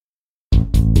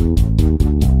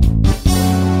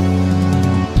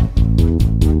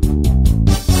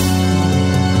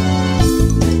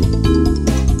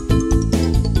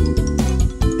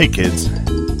Hey kids,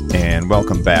 and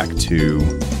welcome back to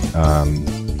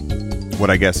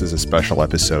what I guess is a special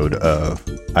episode of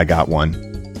I Got One.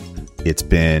 It's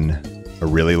been a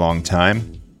really long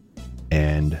time,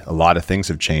 and a lot of things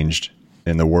have changed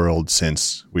in the world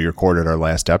since we recorded our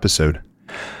last episode.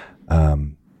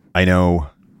 I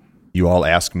know you all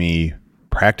ask me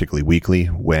practically weekly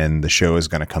when the show is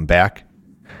going to come back,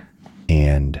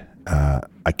 and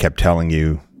I kept telling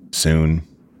you soon,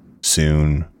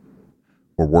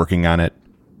 we're working on it.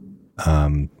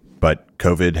 But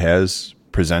COVID has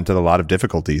presented a lot of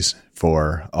difficulties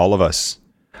for all of us.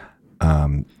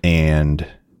 And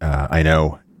I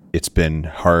know it's been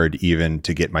hard even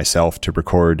to get myself to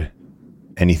record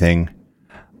anything.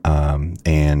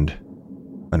 And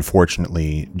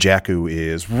unfortunately, Jacku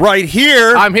is right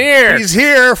here. I'm here. He's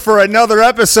here for another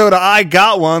episode of I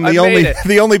Got One, the only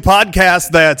podcast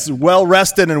that's well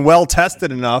rested and well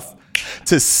tested enough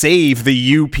to save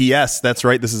the UPS. That's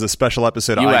right. This is a special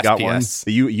episode of USPS. I Got One.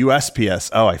 The USPS.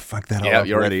 Oh, I fucked that up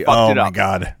already. Oh my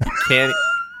God.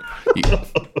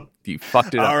 You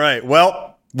fucked it up. All right.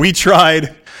 Well, we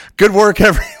tried. Good work,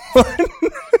 everyone.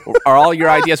 Are all your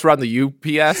ideas around the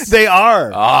UPS? They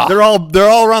are. They're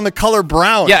all around the color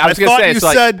brown. Yeah, I was going to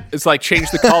say, it's like change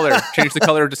the color. Change the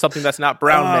color to something that's not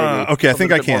brown, maybe. Okay, I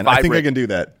think I can. I think I can do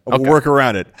that. Okay. We'll work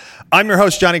around it. I'm your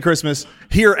host, Johnny Christmas,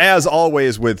 here as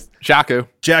always with Jacku,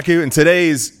 and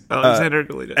today's Alexander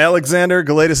Galidas. Alexander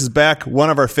Galidas is back, one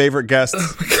of our favorite guests.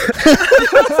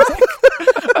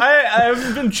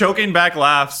 I've been choking back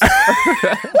laughs.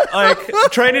 Like,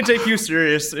 trying to take you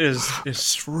serious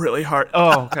is really hard.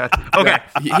 Oh, God. Okay.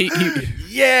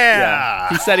 Yeah.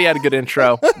 He said he had a good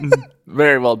intro.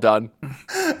 Very well done.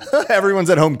 Everyone's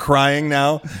at home crying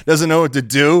now. Doesn't know what to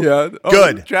do. Yeah.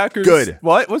 Good. Jacku's, Good.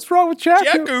 What? What's wrong with Jacku?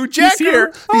 Jacku. He's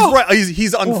here. He's right.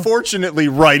 He's unfortunately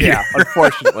right here. Yeah,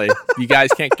 unfortunately. You guys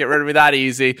can't get rid of me that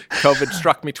easy. COVID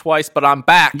struck me twice, but I'm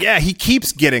back. Yeah, he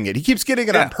keeps getting it. He keeps getting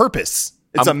it on purpose.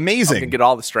 It's amazing. I'm going to get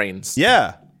all the strains.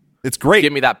 Yeah. It's great.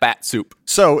 Give me that bat soup.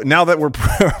 So now that we're is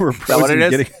that what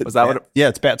it is? Was that what it, yeah,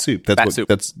 it's bat soup. That's soup.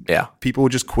 That's people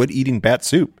would just quit eating bat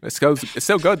soup. It's so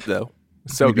good though.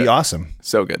 It's so It'd good. be awesome.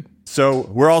 So good. So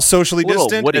we're all socially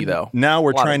distant. Woody though. Now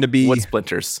we're trying to be wood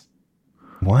splinters.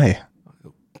 Why?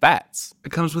 Bats.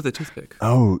 It comes with a toothpick.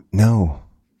 Oh no.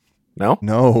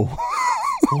 No.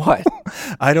 What?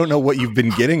 I don't know what you've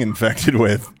been getting infected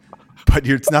with, but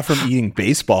it's not from eating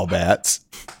baseball bats.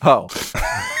 Oh.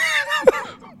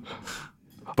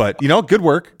 But, good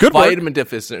work. Vitamin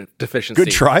deficiency.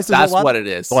 Good tries. That's what it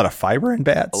is. A lot of fiber in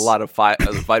bats? A lot of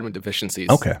vitamin deficiencies.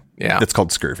 Okay. Yeah. That's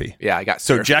called scurvy. Yeah, I got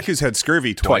scurvy. So Jacku's had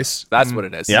scurvy twice. That's what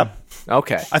it is. Yep.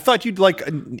 Okay. I thought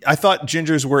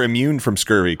gingers were immune from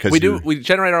scurvy because we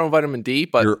generate our own vitamin D,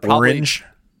 but you're probably, orange.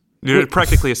 You're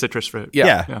practically a citrus fruit.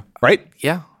 Yeah. Right?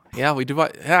 Yeah, we do.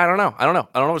 Yeah, I don't know. I don't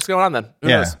know what's going on then. Who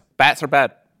knows? Bats are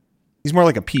bad. He's more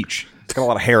like a peach. He's got a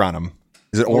lot of hair on him.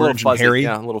 Is it orange and hairy?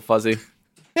 Yeah, a little fuzzy.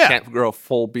 Yeah. Can't grow a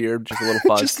full beard, just a little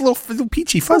fuzz. Just a little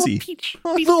peachy fuzzy.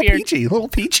 Little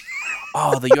peachy.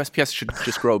 Oh, the USPS should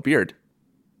just grow a beard.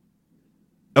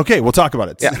 Okay, we'll talk about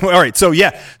it. Yeah. All right.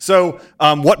 So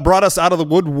what brought us out of the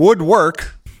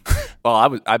woodwork?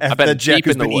 Well, I've been deep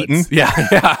in the woods. Eaten,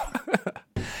 yeah.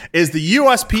 Is the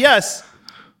USPS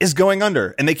is going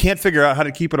under, and they can't figure out how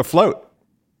to keep it afloat.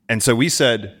 And so we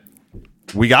said,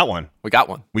 we got one. We got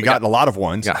a lot of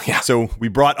ones. Yeah. So we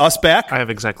brought us back. I have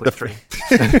exactly 3.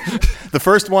 The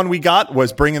first one we got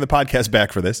was bringing the podcast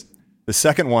back for this. The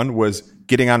second one was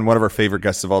getting on one of our favorite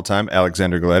guests of all time,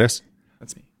 Alexander Galidas.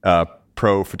 That's me.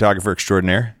 Pro photographer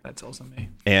extraordinaire. That's also me.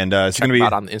 And it's Check going to be him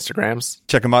out on the Instagrams.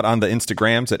 Check him out on the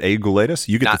Instagrams at Galidas.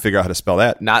 You get to figure out how to spell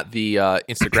that. Not the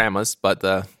Instagrammas, but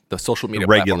the social media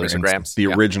regular platform Instagrams. The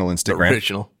original Instagram. The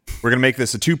original. We're going to make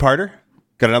this a 2-parter.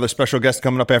 Got another special guest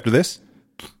coming up after this.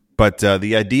 But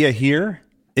the idea here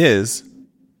is,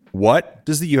 what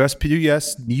does the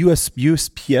USPS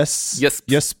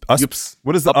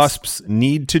what does the USPS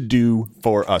need to do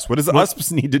for us? What does the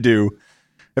USPS need to do?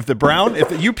 If the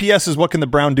UPS is, what can the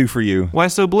brown do for you? Why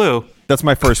so blue? That's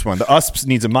my first one. The USPS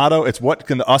needs a motto. It's, what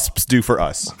can the USPS do for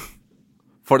us?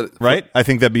 Right? I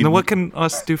think that'd be... Now, what can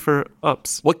us do for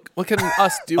ups? What can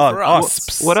us do for us?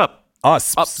 USPS. What up?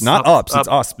 USPS, not UPS. It's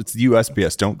USPS. It's the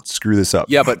USPS. Don't screw this up.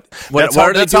 Yeah, but that's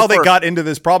how they got into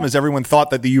this problem. Is everyone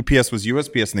thought that the UPS was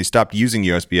USPS and they stopped using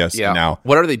USPS. Yeah. Now,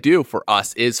 whatever they do for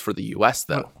us is for the US,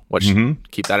 though.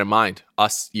 Keep that in mind.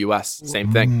 Us, US,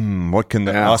 same thing. What can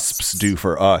the USPS do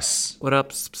for us? What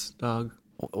up, dog?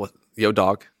 Yo,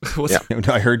 dog.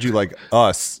 I heard you like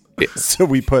us, so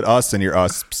we put us in your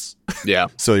USPS. Yeah.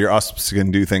 So your USPS can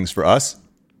do things for us.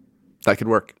 That could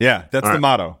work. Yeah, that's All the right.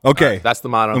 motto. Okay. That's the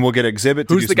motto. And we'll get Exhibit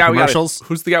to Who's do the some guy commercials.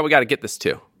 Who's the guy we got to get this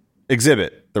to?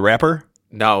 Exhibit, the rapper?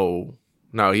 No,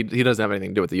 he doesn't have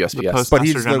anything to do with the USPS. post- But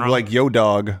he's Master General. like yo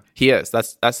dog. He is.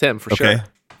 That's him for Okay. sure.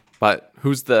 But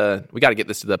who's we got to get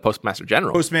this to the Postmaster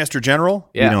General. Postmaster General?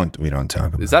 Yeah. We don't talk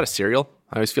about Is that a cereal?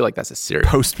 I always feel like that's a cereal.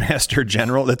 Postmaster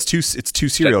General. It's two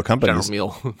cereal companies.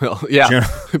 General Mill. Yeah.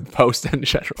 General- Post and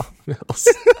General Mills.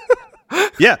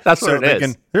 Yeah, That's what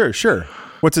it is. Sure.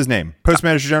 What's his name?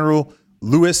 Postmaster General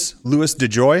Louis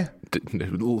DeJoy.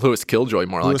 Louis Killjoy,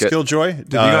 more Louis like it. Killjoy.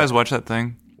 Did you guys watch that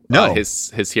thing? No.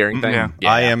 His hearing thing. Yeah.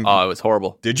 I am- Oh, it was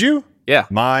horrible. Did you? Yeah.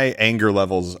 My anger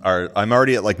levels are. I'm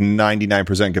already at like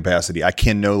 99% capacity. I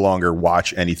can no longer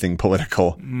watch anything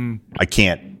political. I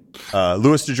can't.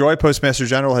 Louis DeJoy, Postmaster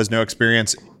General, has no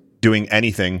experience doing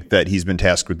anything that he's been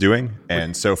tasked with doing,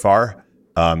 and so far,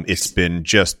 it's been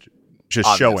just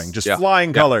Obvious. showing, just Yeah.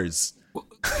 flying colors.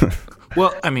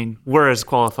 Well, I mean, we're as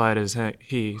qualified as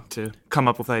he to come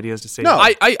up with ideas to say. No.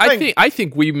 I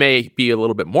think we may be a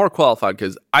little bit more qualified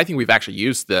because I think we've actually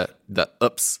used the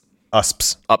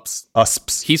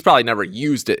USPS. He's probably never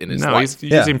used it in his No, life.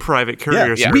 he's using private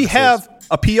courier services. We have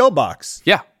a PO box.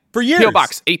 Yeah. For years. PO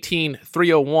Box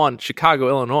 18301, Chicago,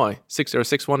 Illinois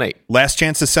 60618. Last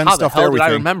chance to send How the stuff hell there. did I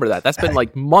remember that? That's been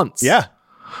like months. Yeah,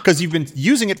 because you've been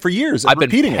using it for years. And I've been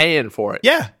repeating paying for it.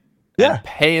 it. Yeah.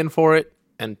 Paying for it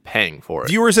and paying for it.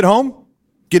 Viewers at home,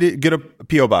 get a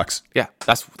PO box. Yeah,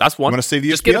 that's one. Want to save the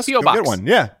Just USPS? get a PO Go box. get one.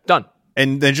 Yeah, Done.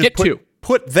 and then just Get two.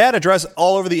 put that address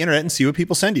all over the internet and see what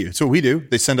people send you. That's what we do.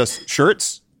 They send us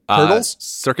shirts, turtles,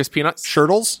 Circus Peanuts.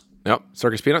 shirtles, Yep.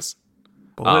 Circus Peanuts.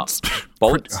 bullets.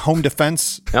 Bullets. home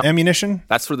defense Yep. ammunition.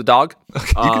 That's for the dog. You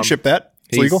can ship that.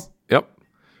 It's He's- legal. Yep.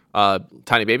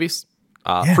 Tiny babies.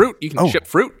 Fruit. You can ship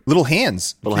fruit. Little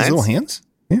hands. Little These hands? little hands.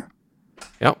 Yeah.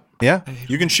 Yep. Yeah.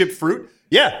 You can ship fruit.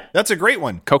 Yeah, that's a great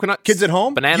one. Coconuts. Kids at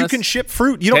home, Bananas. you can ship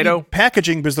fruit. You don't Potato. need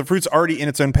packaging because the fruit's already in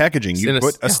its own packaging. You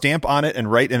put a stamp on it and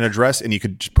write an address, and you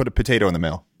could just put a potato in the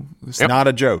mail. It's not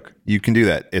a joke. You can do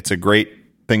that. It's a great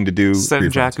thing to do. Send for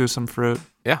your friends. Jacku some fruit.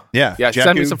 Yeah. Yeah. Yeah.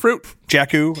 Send me Jacku- some fruit.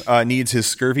 Jacku needs his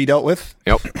scurvy dealt with.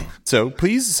 Yep. So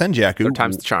please send Jacku Third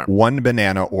time's the charm. 1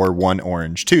 banana or 1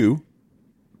 orange to.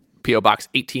 PO Box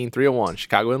 18301,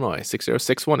 Chicago, Illinois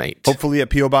 60618. Hopefully a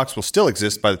P.O. box will still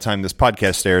exist by the time this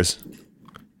podcast airs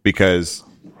because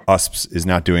USPS is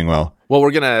not doing well. Well,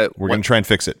 we're gonna try and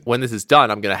fix it. when this is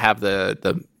done. I'm gonna have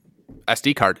the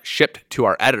SD card shipped to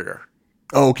our editor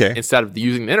Oh, okay. instead of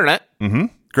using the internet.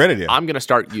 Great idea. I'm gonna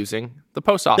start using the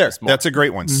post There, office more. that's a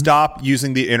great one. Stop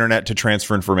using the internet to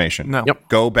transfer information. No. Yep.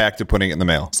 Go back to putting it in the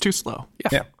mail. It's too slow.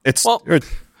 Yeah. It's Well,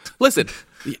 listen,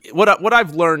 what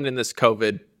I've learned in this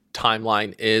COVID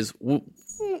timeline is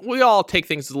we all take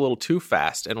things a little too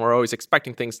fast, and we're always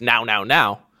expecting things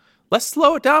now. Let's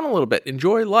slow it down a little bit.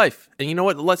 Enjoy life. And you know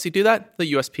what lets you do that?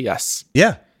 The USPS.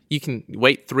 yeah. You can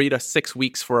wait 3 to 6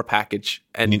 weeks for a package,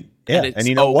 and it's and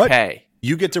you know what? okay.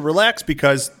 You get to relax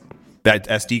because that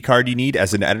SD card you need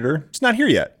as an editor, it's not here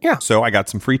yet. Yeah. So I got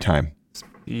some free time.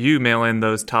 You mail in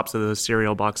those tops of those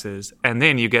cereal boxes, and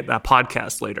then you get that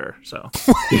podcast later. So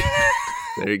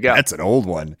There you go. That's an old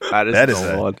one. That is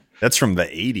an old one. That's from the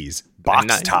 80s. Box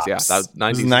 90s, tops. Yeah, that was 90s.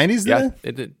 Was it 90s Yeah, then?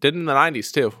 it did in the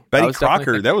 90s too. Betty That was definitely a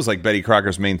Crocker, thing. that was like Betty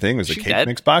Crocker's main thing was the She's cake dead?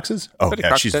 mix boxes. Oh, Betty yeah,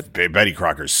 Crocker's she's dead? Betty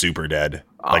Crocker's super dead.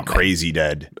 Like man. crazy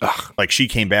dead. Like she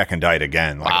came back and died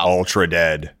again. Like Wow. ultra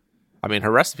dead. I mean,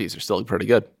 her recipes are still pretty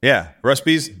good. Yeah.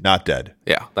 Recipes, not dead.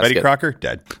 Yeah, that's Betty good. Crocker,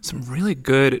 dead. some really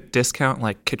good discount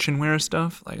like kitchenware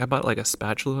stuff. Like I bought like a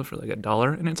spatula for like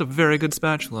 $1, and it's a very good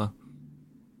spatula.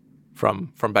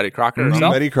 From Betty Crocker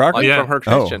herself? Betty Crocker? Like Yeah. from her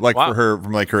Oh, kitchen. like Wow.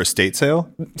 from like her estate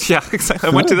sale? Yeah, exactly.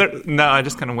 I went to their. No, I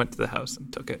just kind of went to the house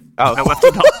and took it. Oh. I left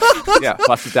 $1. Yeah,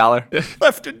 left $1.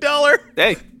 Left $1.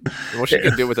 Hey, what she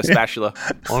can do with a spatula?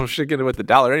 What she can do with the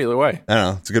 $1 either way? I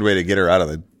don't know. It's a good way to get her out of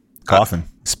the coffin.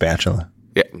 Spatula.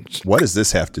 Yeah. What does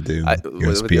this have to do with With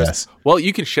USPS? Well,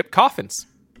 you can ship coffins.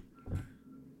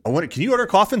 Can you order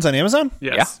coffins on Amazon?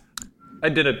 Yes. I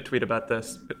did a tweet about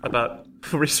this, about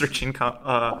researching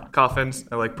coffins,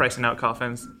 or like pricing out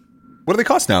coffins. What do they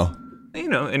cost now? You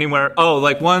know, anywhere. Oh,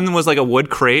 like one was like a wood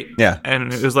crate. Yeah.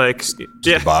 And it was like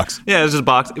a box. Yeah, it was just a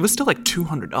box. It was still like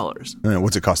 $200.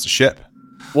 What's it cost to ship?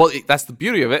 Well, that's the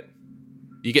beauty of it.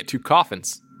 You get 2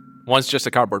 coffins. One's just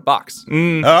a cardboard box. All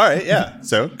right, yeah.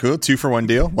 So cool. 2-for-1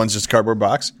 deal. One's just a cardboard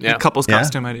box. Yeah. Couple's Yeah.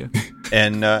 costume idea.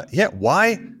 And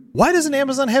why doesn't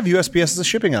Amazon have USPS as a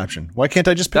shipping option? Why can't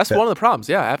I just pick That's that? one of the problems.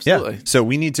 Yeah, absolutely. Yeah. So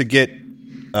we need to get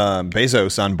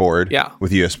Bezos on board Yeah.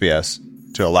 with USPS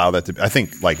to allow that to. I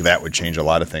think like that would change a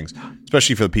lot of things,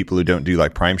 especially for the people who don't do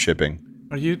like Prime shipping.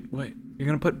 You're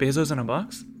gonna put Bezos in a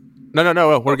box?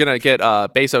 No. We're gonna get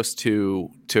Bezos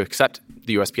to accept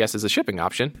the USPS as a shipping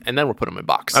option, and then we'll put them in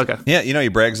box. Okay. Yeah, he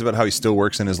brags about how he still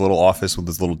works in his little office with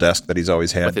his little desk that he's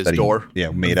always had. With his that door.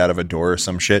 Made out of a door or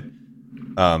some shit.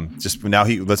 Just now,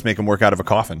 let's make him work out of a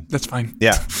coffin. That's fine.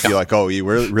 Yeah. Be like, oh, you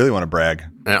really want to brag?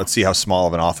 Yeah. Let's see how small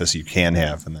of an office you can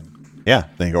have, and then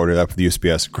then you order that for the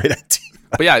USPS. Great idea.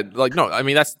 But yeah, no, I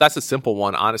mean that's a simple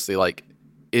one, honestly.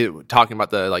 Talking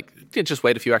about just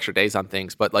wait a few extra days on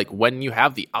things, but when you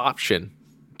have the option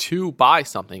to buy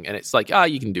something, and it's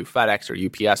you can do FedEx or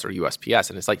UPS or USPS,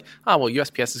 and it's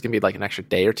USPS is gonna be an extra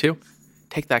day or two.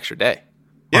 Take the extra day.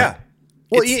 Yeah.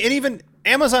 Well, and even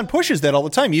Amazon pushes that all the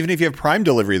time. Even if you have Prime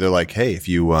delivery, they're like, hey, if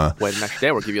you wait an extra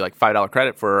day, we'll give you $5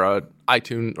 credit for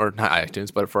iTunes, or not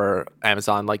iTunes, but for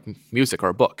Amazon music or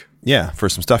a book. Yeah, for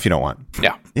some stuff you don't want.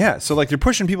 Yeah. Yeah, so they're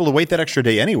pushing people to wait that extra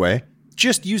day anyway.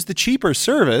 Just use the cheaper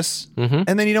service, and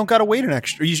then you don't got to wait an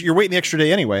extra. You're waiting the extra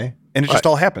day anyway, and it just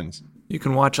all happens. You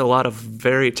can watch a lot of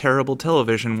very terrible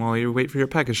television while you wait for your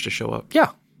package to show up.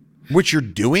 Yeah. Which you're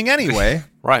doing anyway.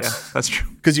 Right. Yeah, that's true.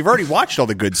 Because you've already watched all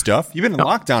the good stuff. You've been in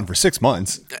lockdown for 6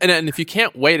 months. And if you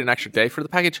can't wait an extra day for the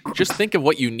package, just think of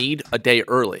what you need a day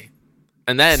early.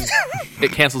 And then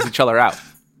it cancels each other out.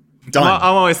 Done.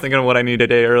 I'm always thinking of what I need a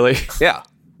day early. Yeah.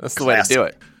 That's the way to do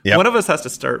it. Yep. One of us has to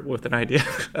start with an idea.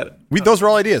 Those were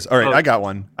all ideas. All right, I got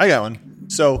one.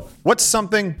 So what's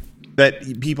something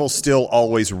that people still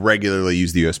always regularly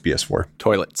use the USPS for?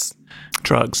 Toilets.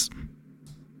 Drugs.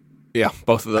 Yeah,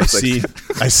 both of those things.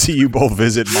 I see you both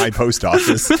visit my post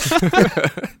office.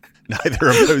 Neither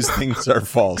of those things are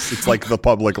false. It's like the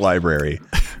public library.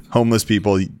 Homeless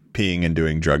people peeing and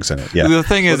doing drugs in it. Yeah. The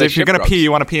thing is, they if you're ship going to drugs. pee,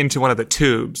 you want to pee into one of the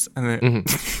tubes. And then,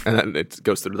 And then it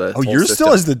goes through the Oh, whole yours system.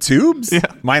 still has the tubes? Yeah.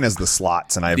 Mine has the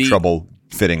slots, and I have trouble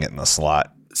fitting it in the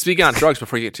slot. Speaking on drugs,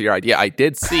 before you get to your idea, I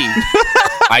did see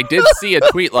a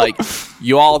tweet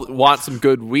you all want some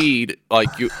good weed,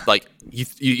 you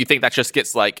think that just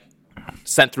gets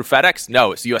sent through FedEx?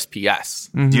 No, it's USPS.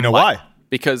 Do you know why?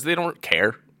 Because they don't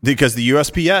care. Because the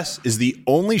USPS is the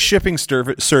only shipping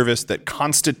service that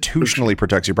constitutionally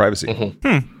protects your privacy.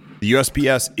 The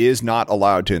USPS is not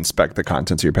allowed to inspect the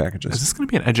contents of your packages. is this going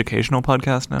to be an educational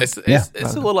podcast now? It's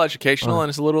a little educational and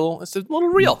it's a little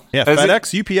real. Yeah,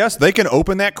 FedEx, UPS, they can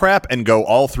open that crap and go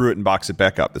all through it and box it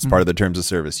back up. That's part of the terms of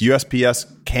service.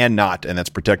 USPS cannot, and that's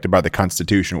protected by the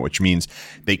Constitution, which means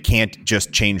they can't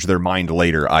just change their mind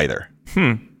later either.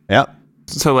 Yeah.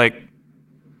 So,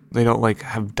 they don't,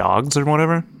 have dogs or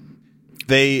whatever?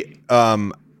 They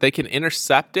can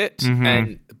intercept it,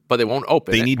 but they won't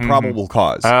open it. They need probable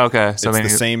cause. Oh, okay. So it's they the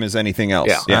same as anything else.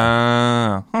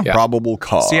 Yeah. Yeah. Probable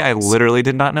cause. See, I literally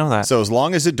did not know that. So as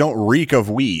long as it don't reek of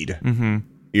weed,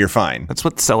 you're fine. That's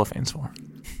what cellophane's for.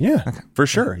 Yeah, for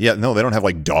sure. Yeah, no, they don't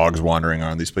have dogs wandering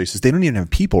around these places. They don't even have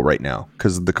people right now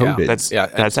because of the COVID.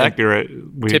 That's accurate.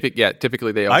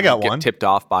 Typically they I got get one. tipped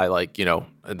off by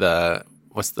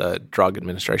what's the drug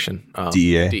administration?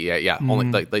 DEA. DEA, yeah.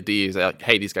 Only the DEA is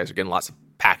hey, these guys are getting lots of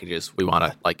packages. We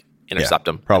want to intercept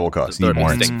them. Probable cause. The Need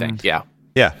warrants. thing. Yeah.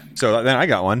 Yeah. So then I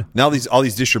got one. Now all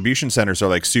these distribution centers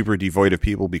are super devoid of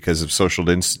people because of social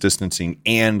distancing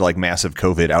and massive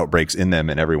COVID outbreaks in them,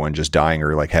 and everyone just dying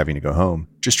or having to go home.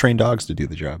 Just train dogs to do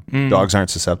the job. Dogs aren't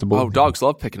susceptible. Oh, dogs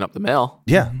love picking up the mail.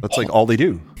 Yeah, that's all they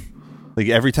do.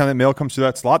 Every time that mail comes through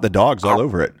that slot, the dog's all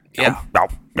over it. Yeah.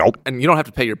 Nope. And you don't have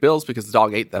to pay your bills because the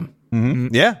dog ate them.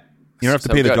 Yeah. You don't have to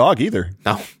pay the good. dog either.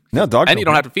 No, dogs. and you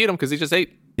don't have to feed him because he just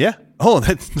ate. Yeah. Oh,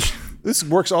 this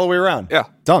works all the way around. Yeah.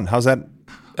 Done. How's that?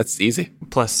 That's easy.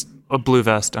 Plus a blue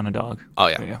vest on a dog. Oh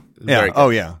yeah. Yeah. Oh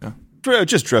yeah.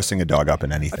 Just dressing a dog up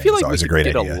in anything I feel is like always we a great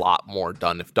could get idea. a lot more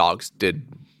done if dogs did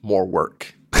more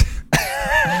work.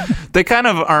 They kind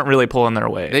of aren't really pulling their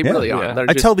weight. They really aren't. Yeah. They're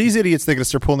I just- tell these idiots they can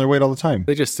start pulling their weight all the time.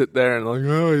 They just sit there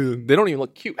and they don't even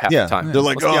look cute half the time. They're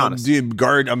like, Let's be oh, honest. dude,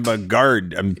 guard. I'm a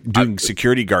guard. I'm doing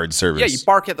security guard service. Yeah, you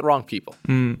bark at the wrong people.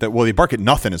 Well, they bark at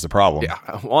nothing is the problem.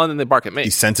 Yeah, well, and then they bark at me.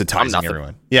 He's I'm sensitizing nothing.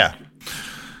 everyone. Yeah.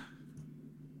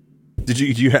 Did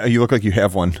you look like you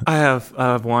have one? I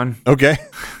have one. Okay.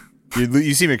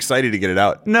 You seem excited to get it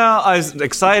out. No, I was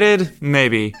excited,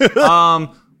 maybe.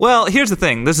 Well, here's the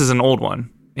thing. This is an old one.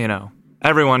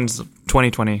 Everyone's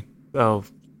 2020. Oh,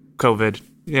 COVID.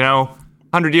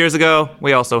 100 years ago,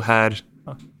 we also had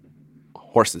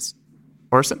Horses.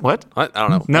 horses. What? I don't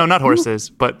know. No, not horses,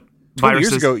 but 20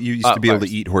 viruses. years ago, you used to be able to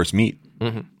virus. eat horse meat.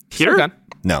 Here? Okay.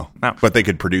 No, No. but they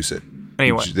could produce it.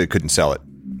 Anyway. They couldn't sell it.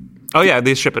 Oh, yeah,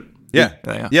 they ship it. Yeah.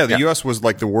 Yeah. The U.S. was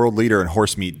the world leader in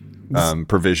horse meat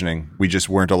provisioning. We just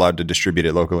weren't allowed to distribute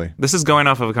it locally. This is going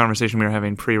off of a conversation we were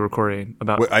having pre-recording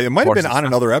about. It might have been Horses. on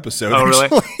another episode. Oh, really?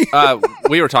 actually.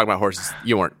 We were talking about horses.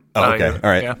 You weren't. Oh, okay. yeah. All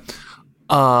right. Yeah.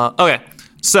 Okay.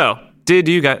 So, did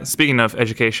you guys, speaking of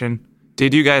education,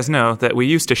 did you guys know that we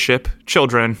used to ship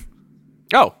children?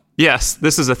 Oh, Yes,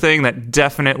 this is a thing that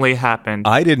definitely happened.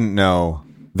 I didn't know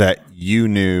that you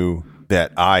knew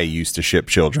that I used to ship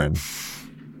children.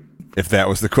 If that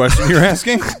was the question you're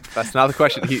asking. that's not the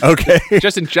question. Okay.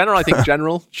 Just in general, I think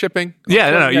general shipping.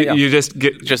 no. Yeah. You just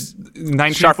get Just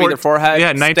 1914 Sharpie their forehead,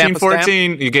 Yeah, stamp a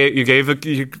 1914. You gave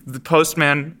the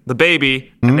postman the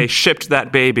baby, and they shipped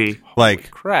that baby. Like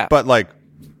crap. But like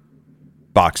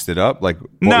boxed it up. Like what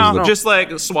No, was the- just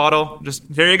like swaddle. Just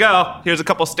here you go. Here's a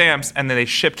couple stamps, and then they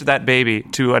shipped that baby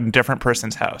to a different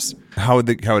person's house. how would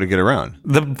it get around?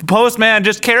 The postman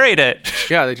just carried it.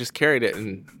 Yeah, they just carried it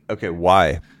and Okay,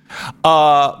 why?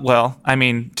 Well, I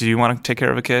mean, do you want to take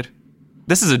care of a kid?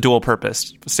 This is a dual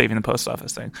purpose saving the post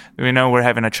office thing. We know we're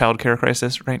having a child care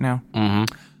crisis right now.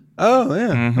 Oh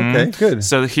yeah. Okay, good.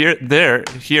 So here,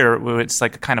 it's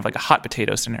like kind of like a hot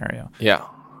potato scenario. yeah.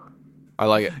 I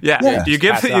like it. Yeah, you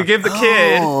give pass it you on. give the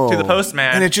kid to the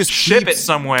postman, And it just ship keeps- it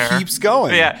somewhere, keeps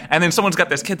going. Yeah, and then someone's got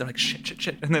this kid. They're like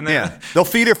shit, and then Yeah, they'll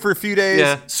feed it for a few days,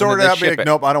 Yeah. sort And it then out, be ship like, it.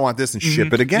 nope, I don't want this, and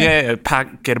ship it again. yeah,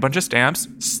 get a bunch of stamps,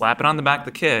 slap it on the back of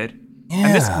the kid.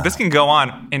 And this can go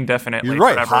on indefinitely. You're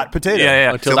right, forever. hot potato.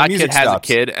 Yeah. Until Till that the music kid has stops.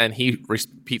 a kid and he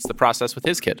repeats the process with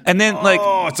his kid. And then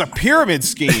Oh, it's a pyramid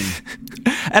scheme.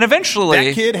 and eventually,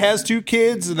 That kid has 2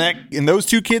 kids, and those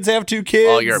 2 kids have 2 kids.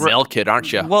 Oh, you're a male kid,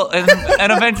 aren't you? well, and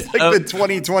eventually, like the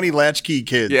 2020 latchkey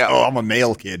kids. Yeah. Oh, I'm a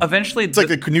male kid. eventually, It's like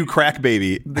the new crack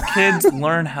baby. the kids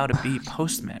learn how to be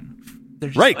postmen. They're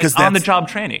just Right, 'cause on the that's- job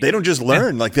training. They don't just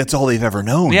learn. Like, that's all they've ever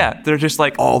known. Yeah, they're just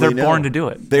like All they're they know. born to do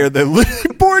it. They're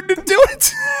literally born to do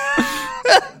it.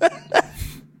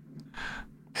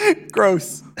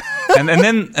 Gross. and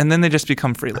then they just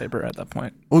become free labor at that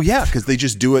point. Well, yeah, because they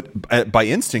just do it by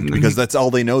instinct because that's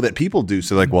all they know that people do.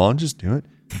 So, like, well, I'll just do it.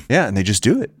 Yeah, and they just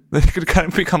do it. They could kind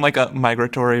of become like a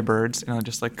migratory birds,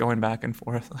 just like going back and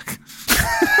forth. Like,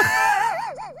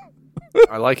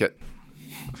 I like it.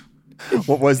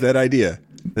 What was that idea?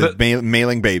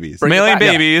 Mailing babies. Bring it mailing back.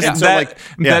 Yeah. babies And so, that like,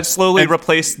 yeah. that slowly And-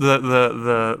 replace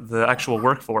the actual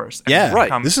workforce. And Yeah,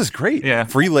 become this is great. Yeah.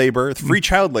 Free labor, free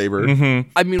child labor. I mean,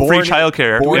 free born-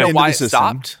 childcare. Do we born know into why the it system.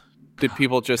 stopped? Did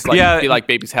people just like Yeah. feel like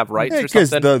babies have rights or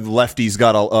Because something? the lefties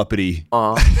got all uppity.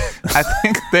 I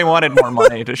think they wanted more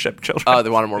money to ship children. Oh, they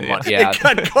wanted more money. Yeah,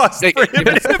 Cut costs. It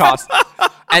gives the cost.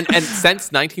 And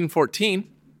since 1914,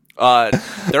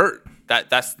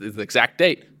 that's the exact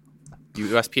date.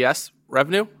 USPS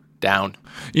revenue down.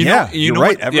 You're know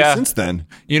right. what- Ever yeah. since then.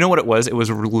 You know what it was? It was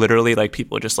literally like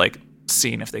people just like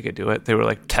seeing if they could do it. They were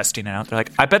like testing it out. They're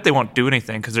like, I bet they won't do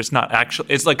anything because there's not actually.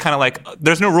 It's like kind of like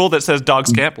there's no rule that says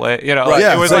dogs can't play. You know, Right.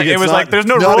 Yeah, it was it's like like it was it's like not- there's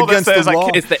no not rule that against the says law.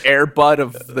 like It's the air bud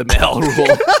of the male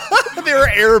rule. They're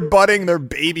air butting their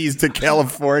babies to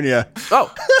California.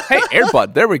 Oh, hey, air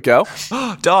bud. There we go.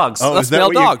 dogs. Oh, Let's is that mail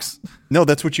what you- dogs. No,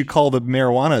 that's what you call the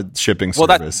marijuana shipping Well,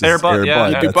 service. that's is Airbud, yeah,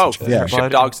 Airbud. yeah. Do That's both. what- Yeah. Airbud.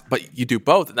 Ship dogs, but you do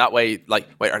both. And that way, like,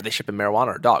 wait, are they shipping marijuana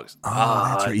or dogs? Oh,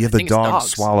 that's right. You have I the think it's dog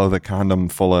dogs. swallow the condom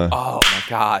full of. Oh my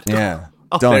god. Yeah.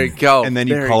 Oh, Done. there you go. And then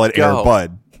you There call you it Air go.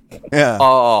 Bud. Yeah.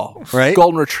 Oh, Right?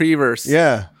 Golden retrievers.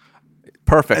 Yeah.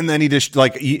 Perfect. And then he just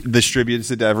he distributes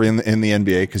it to everyone in the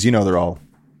NBA because they're all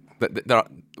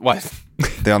What?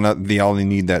 they all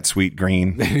need that sweet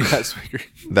green, Yes.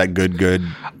 that good.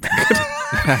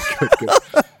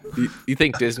 You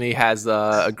think Disney has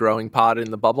a growing pod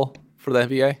in the bubble for the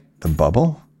NBA? The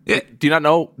bubble. Do you not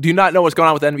know? Do you not know what's going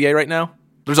on with NBA right now?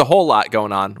 There's a whole lot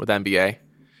going on with NBA.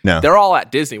 No. They're all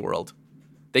at Disney World.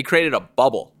 They created a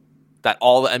bubble that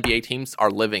all the NBA teams are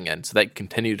living in, so they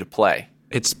continue to play.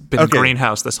 It's been Okay.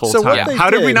 greenhouse this whole So what time. they How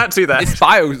did we did- not see that? It's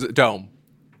Biodome.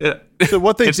 Yeah. So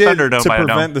what they It's did Thunderdome to by a dome.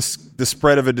 prevent the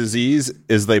spread of a disease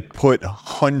is they put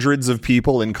hundreds of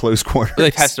people in close quarters.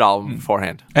 They tested all of them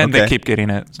beforehand. And Okay. they keep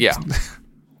getting it. Yeah.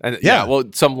 And Yeah. well,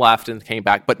 some left and came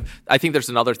back, but I think there's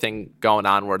another thing going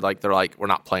on where they're like, we're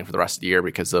not playing for the rest of the year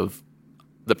because of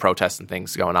the protests and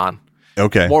things going on.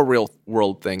 Okay. More real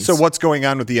world things. So what's going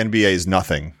on with the NBA is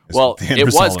nothing. is Well, what the end it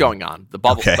result was of going on. The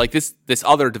bubble, Okay. like this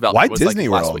other development Why was Disney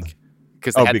like last World? week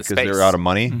because they Oh, had because the space. they're out of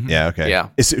money. Yeah. Okay. Yeah.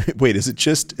 Is it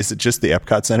just the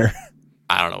Epcot Center?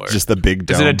 I don't know where. Just the big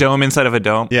dome. Is it a dome inside of a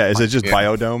dome? Yeah. Is it just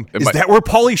Biodome? Is might- that where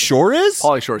Pauly Shore is?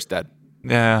 Pauly Shore's dead.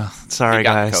 Yeah. Sorry, He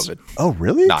got guys. COVID. Oh,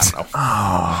 really? No, I don't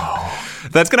know.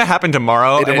 That's gonna happen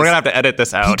tomorrow, and we're is. gonna have to edit this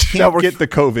He out. can't get the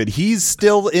COVID. He's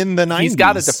still in the 90s. He's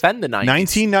got to defend the 90s.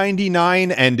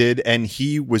 1999 ended, and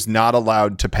he was not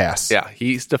allowed to pass. Yeah,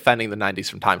 he's defending the 90s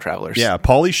from time travelers. Yeah.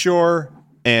 Pauly Shore,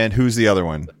 and who's the other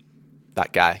one?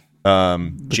 That guy.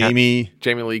 Jamie.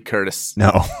 Jamie Lee Curtis.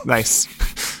 No. Nice.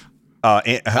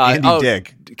 Andy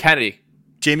Dick. Kennedy.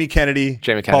 Jamie Kennedy,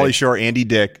 Jamie Kennedy. Pauly Shore, Andy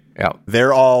Dick. Yeah.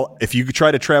 They're all, if you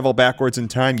try to travel backwards in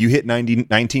time, you hit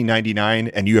 1999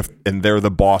 and they're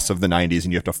the boss of the 90s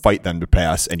and you have to fight them to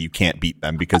pass and you can't beat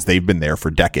them because they've been there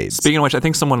for decades. Speaking of which, I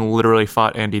think someone literally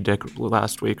fought Andy Dick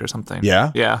last week or something.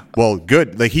 Yeah? Yeah. Well,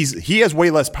 good. Like he has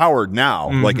way less power now.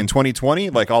 Like in 2020,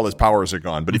 like all his powers are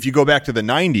gone. But if you go back to the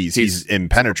 90s, he's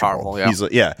impenetrable. powerful, yeah. He's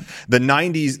the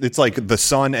 90s, it's like the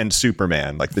Sun and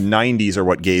Superman. Like the 90s are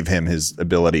what gave him his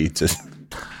ability to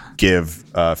give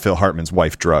Phil Hartman's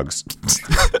wife drugs.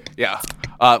 Yeah.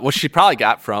 Well, she probably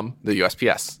got from the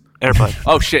USPS. Airplane.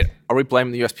 Oh, shit. Are we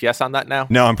blaming the USPS on that now?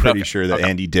 No, I'm pretty sure that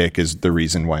Andy Dick is the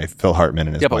reason why Phil Hartman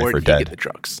and his But wife where are did he dead. get the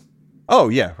drugs? Oh,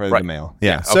 yeah, right. The Right. mail. Yeah.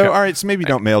 Yeah, So, okay. all right. So maybe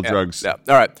don't mail drugs Yeah.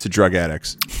 All right. to drug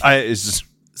addicts. It's just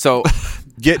So,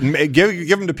 give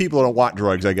them to people who don't want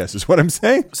drugs, I guess, is what I'm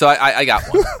saying. so I got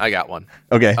one. I got one.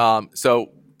 Okay.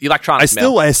 So electronic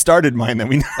mail. I started mine. Then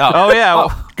we Oh, yeah.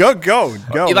 Well, go.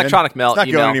 Electronic man. mail, It's not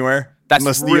email. going anywhere. That's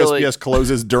unless really- the USPS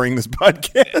closes during this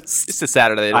podcast. It's a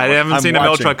Saturday. I haven't I'm seen a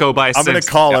mail watching. truck go by I'm going to since.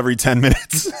 call every 10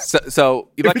 minutes. So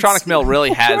electronic mail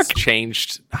really has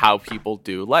changed how people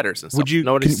do letters and stuff.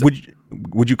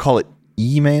 Would you call it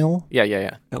email?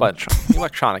 Yeah. But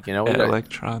electronic,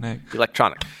 Electronic.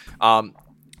 electronic.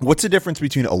 What's the difference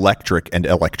between electric and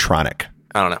electronic?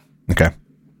 I don't know. Okay.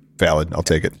 Valid. I'll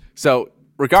take it. So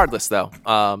regardless, though,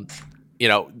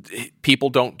 people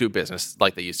don't do business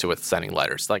like they used to with sending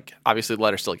letters. Like, obviously, the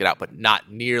letters still get out, but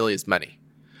not nearly as many.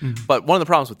 But one of the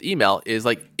problems with email is,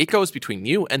 like, it goes between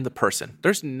you and the person.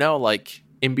 There's no, like,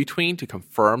 in between to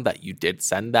confirm that you did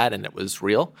send that and it was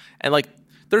real. And, like,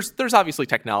 there's obviously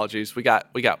technologies.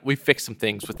 We fixed some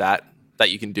things with that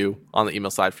you can do on the email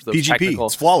side for those PGP. technical.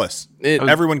 It's flawless.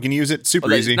 Everyone can use it.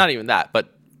 Super easy. Not even that, but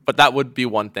that would be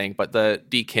one thing. But the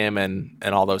DKIM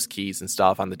and all those keys and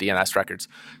stuff on the DNS records,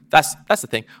 that's the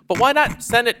thing. But why not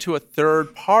send it to a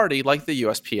third party like the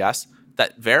USPS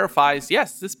that verifies,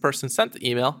 yes, this person sent the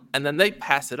email, and then they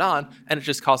pass it on, and it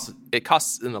just costs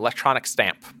an electronic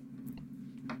stamp.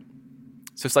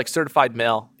 So it's like certified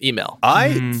mail email.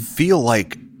 I feel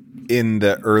like in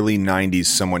the early 90s,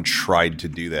 someone tried to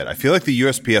do that. I feel like the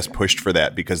USPS pushed for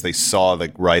that because they saw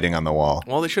the writing on the wall.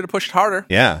 Well, they should have pushed harder.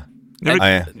 Yeah.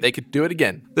 And they could do it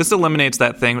again. This eliminates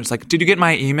that thing. It's like, did you get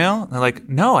my email? And they're like,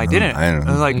 no, I didn't. I don't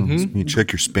know. was like, You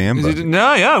check your spam bucket.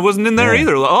 no, yeah, it wasn't in there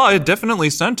either. Like, oh, I definitely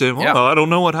sent it. Well, Yeah. I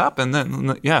don't know what happened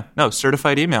then. Yeah, no,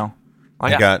 certified email.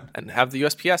 Like, And have the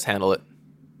USPS handle it.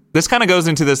 this kind of goes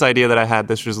into this idea that I had.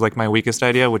 This was like my weakest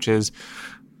idea, which is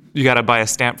you got to buy a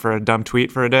stamp for a dumb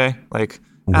tweet for a day. Like,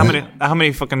 how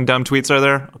many fucking dumb tweets are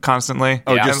there constantly?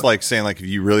 Oh, Yeah. just like saying, like, if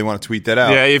you really want to tweet that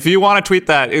out. Yeah, if you want to tweet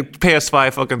that, pay us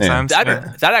 5 fucking cents.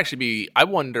 That'd actually be. I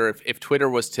wonder if Twitter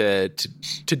was to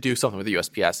do something with the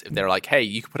USPS, if they're like, hey,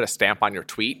 you can put a stamp on your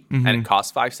tweet and it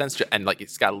costs 5 cents, and like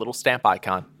it's got a little stamp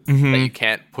icon that you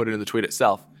can't put it in the tweet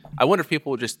itself. I wonder if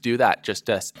people would just do that just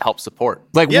to help support.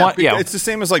 Like, Yeah, yeah. it's the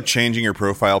same as like changing your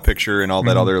profile picture and all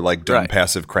that other like dumb Right.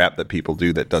 passive crap that people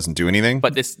do that doesn't do anything.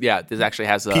 But this actually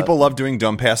has a people love doing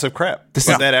dumb passive crap. But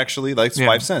that actually like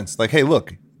 5 cents. Like, hey,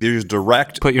 look, there's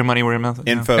direct Put your money where your mouth is.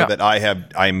 info Yeah.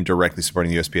 that I'm directly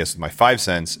supporting the USPS with my 5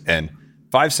 cents, and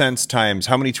 5 cents times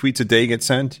how many tweets a day get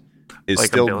sent is Like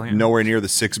still 1 billion. nowhere near the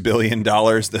 $6 billion.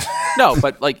 That No,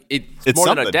 but like it's more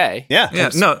than a something. day. Yeah. Yeah,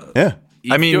 no. Yeah.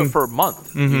 You can do it for a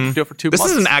month. You can do it for 2 This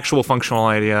months. is an actual functional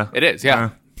idea. It is, yeah.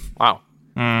 Wow.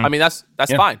 I mean, that's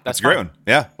fine. That's a great fine. one.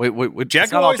 Yeah. We Jack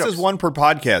it's not all always jokes. says one per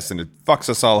podcast, and it fucks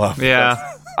us all up. Yeah.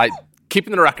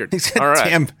 Keeping the record. All right.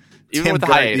 Damn, Even with the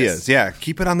good hiatus. ideas. Yeah,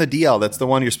 keep it on the DL. That's the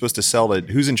one you're supposed to sell to.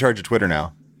 Who's in charge of Twitter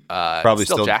now? Probably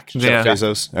still Jack. Jeff Yeah.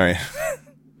 Bezos. All right.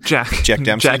 Jack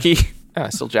Dempsey. Jackie. Yeah,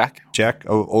 still Jack. Jack.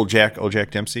 Oh, old Jack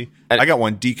Dempsey. I got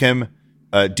one. D Kim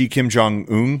Jong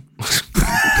Un.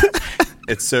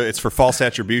 It's for false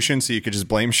attribution, so you could just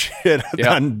blame shit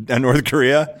on North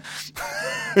Korea.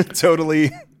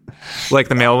 Totally. Like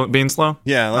the mail being slow?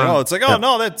 Yeah. Like, it's like,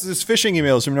 no, that's phishing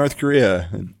emails from North Korea.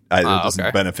 It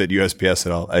doesn't benefit USPS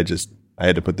at all. I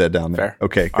had to put that down there. Fair.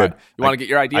 Okay, All good. right. You want to get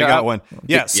your idea I got out? one.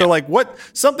 Yeah. So like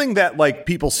something that like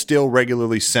people still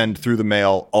regularly send through the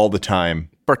mail all the time.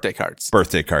 Birthday cards.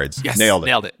 Birthday cards. Yes, Nailed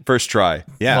it. First try.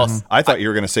 Yeah. Well, I thought you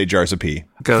were going to say jars of pee.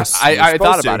 Ghosts. I thought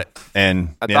Supposed about to. it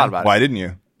And I thought about it. why didn't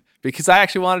you? because I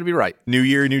actually wanted to be right. New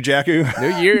year, new Jacku.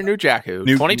 New year, new Jacku.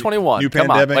 2021. New Come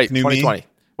pandemic, on. Wait, new me? 2020.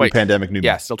 Wait. New pandemic, new me.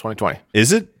 Yeah, still 2020.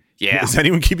 Is it? Yeah. Is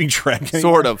anyone keeping track?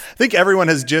 Sort of. I think everyone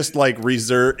has just like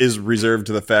reserved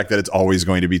to the fact that it's always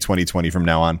going to be 2020 from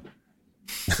now on.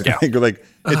 Yeah. Like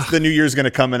it's the new year's going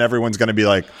to come and everyone's going to be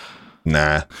like,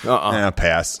 nah,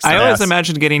 pass. I always Pass.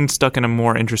 imagined getting stuck in a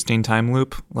more interesting time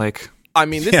loop. Like I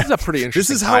mean, this is a pretty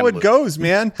interesting. This is how it goes,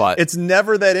 man. But it's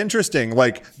never that interesting.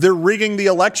 Like, they're rigging the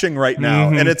election right now,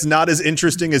 and it's not as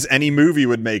interesting as any movie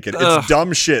would make it. It's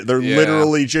dumb shit. They're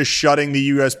literally just shutting the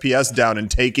USPS down and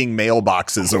taking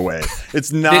mailboxes away.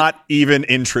 It's not even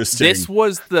interesting. This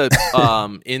was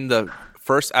the in the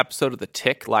first episode of the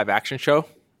Tick live action show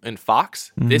in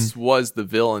Fox. This was the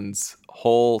villain's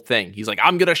whole thing. He's like,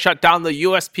 I'm gonna shut down the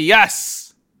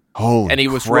USPS. Holy and he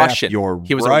was crap, Russian. You're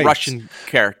he was right. a Russian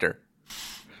character.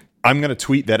 I'm going to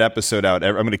tweet that episode out.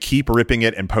 I'm going to keep ripping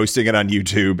it and posting it on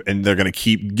YouTube, and they're going to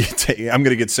keep I'm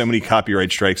going to get so many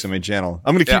copyright strikes on my channel.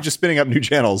 I'm going to keep just spinning up new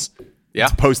channels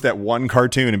to post that one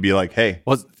cartoon and be like, hey. It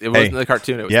wasn't the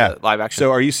cartoon. It was the live action.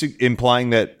 So are you implying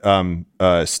that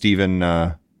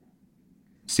Steven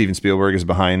Spielberg is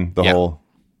behind the whole...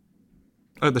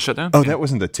 Oh, the shutdown? Oh, that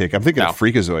wasn't the Tick. I'm thinking of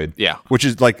Freakazoid. Yeah. Which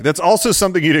is like, that's also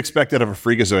something you'd expect out of a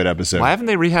Freakazoid episode. Why haven't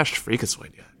they rehashed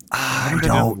Freakazoid yet? I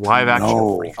don't live action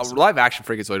know. Freakazoid. A live action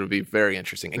Freakazoid would be very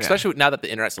interesting, especially now that the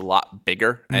internet's a lot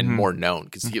bigger and more known,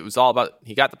 because it was all about,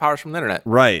 he got the powers from the internet.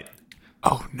 Right.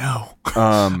 Oh, no.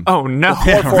 Oh, no. Or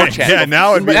 4chan. Yeah,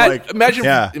 now it'd be like... Imagine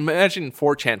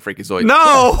 4chan Freakazoid.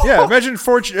 No! Yeah, imagine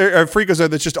Freakazoid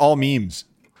that's just all memes.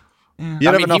 I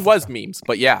mean, he was memes,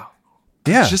 but yeah.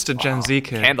 Yeah. It's just a Gen Z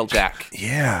kid. Candlejack.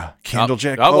 Yeah.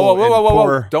 Candlejack.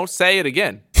 Whoa. Don't say it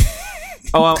again.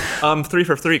 I'm 3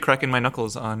 for 3 cracking my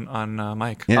knuckles on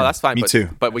Mike. Yeah, oh, that's fine. Me too.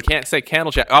 But we can't say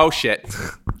Candlejack. Oh, shit.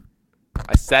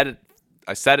 I said it.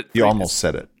 You almost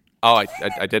said it. Oh, I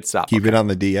did stop. Keep it on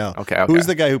the DL. Okay. Who's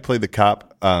the guy who played the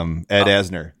cop? Ed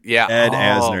Asner. Yeah. Ed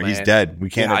Asner. Man. He's dead. We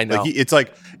can't. Yeah, I know. It's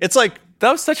like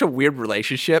That was such a weird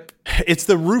relationship. it's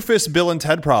the Rufus, Bill, and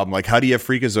Ted problem. Like, how do you have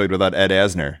Freakazoid without Ed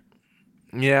Asner?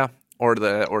 Yeah.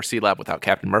 Or C-Lab without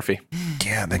Captain Murphy.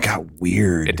 Yeah, that got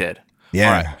weird. It did. Yeah.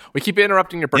 All right. We keep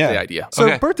interrupting your birthday idea. So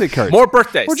Okay. birthday cards. More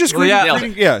birthdays. We're just Nailed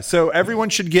it. So everyone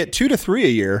should get 2 to 3 a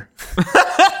year.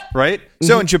 Right?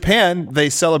 So in Japan, they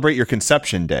celebrate your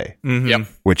conception day, Yep.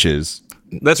 which is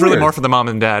That's weird. really more for the mom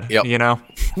and dad, Yep. you know?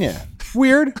 Yeah.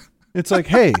 Weird. It's like,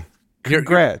 hey,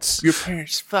 congrats. Your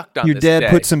parents fucked on Your this dad day.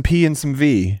 put some P in some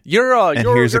V. Your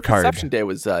here's a card. conception day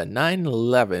was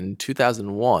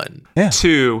 9/11/2001. Yeah.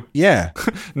 2, Yeah.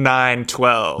 9,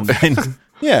 12.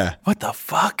 Yeah. What the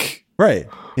fuck? Right.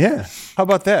 Yeah. How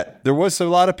about that? There was a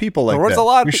lot of people like that. There was a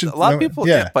lot We of should- a lot of people.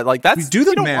 Yeah. But like that's We do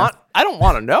the math. I don't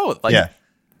want to know. Like, Yeah.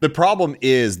 The problem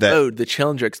is that oh, the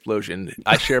Challenger explosion.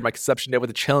 I shared my conception day with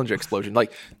the Challenger explosion.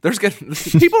 Like,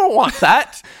 people don't want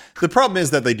that. the problem is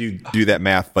that they do that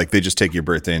math. Like, they just take your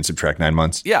birthday and subtract 9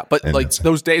 months. Yeah, but And like that's it.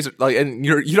 those days, are, like, and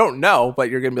you don't know, but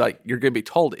you're gonna be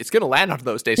told it's gonna land onto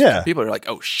those days. Yeah. People are like,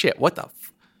 oh shit, what the?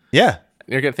 Yeah. And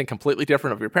you're gonna think completely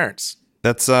different of your parents,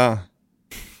 That's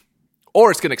or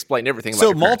it's gonna explain everything. About so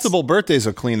your parents. multiple birthdays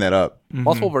will clean that up.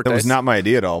 multiple birthdays. That was not my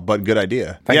idea at all, but good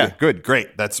idea. Thank you. Good, great.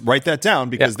 Write that down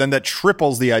because then that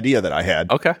triples the idea that I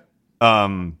had. Okay.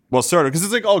 Well, sort of, because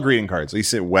it's like all greeting cards. You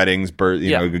say weddings, birth,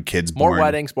 you know, good kids More born.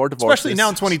 weddings, more divorces. Especially now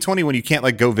in 2020 when you can't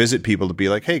like go visit people to be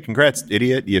like, hey, congrats,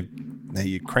 idiot.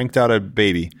 You cranked out a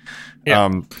baby.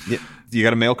 Yeah. You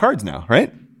got to mail cards now,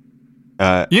 right?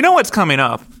 You know what's coming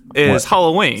up is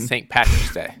Halloween. St.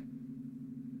 Patrick's Day.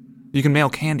 You can mail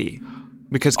candy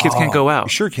because kids can't go out. You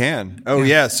sure can. Oh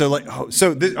yeah. So like,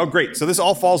 great. So this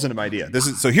all falls into my idea.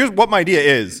 Here's what my idea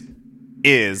is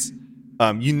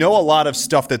you know, a lot of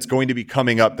stuff that's going to be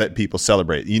coming up that people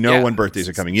celebrate. You know, when birthdays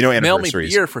are coming. You know,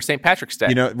 anniversaries. Mail me beer for St. Patrick's Day.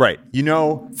 You know, right. You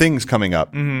know, things coming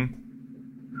up.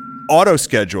 Auto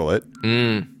schedule it.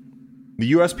 The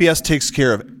USPS takes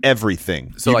care of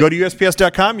everything. So you go to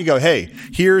USPS.com, you go, hey,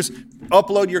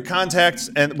 upload your contacts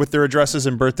and with their addresses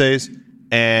and birthdays,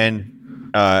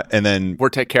 and then we'll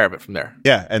take care of it from there.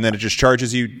 Yeah, and then it just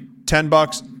charges you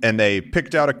 $10, and they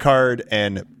picked out a card,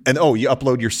 and you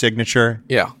upload your signature.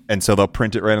 Yeah, and so they'll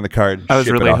print it right on the card. I was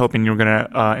really hoping you were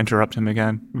gonna interrupt him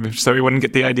again, so he wouldn't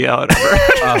get the idea out.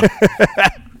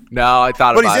 No, I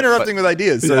thought. But he's interrupting with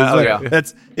ideas. So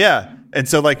that's And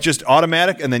so like just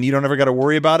automatic, and then you don't ever got to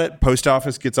worry about it. Post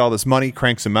office gets all this money,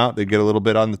 cranks them out. They get a little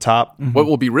bit on the top. What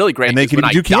will be really great is when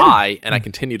I die and I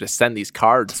continue to send these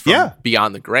cards from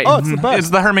beyond the grave. Oh, it's the best. It's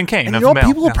the Herman Cain and of you know, mail.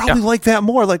 people will probably like that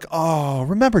more. Like, oh,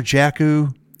 remember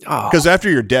Jakku? Because after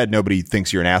you're dead, nobody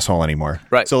thinks you're an asshole anymore.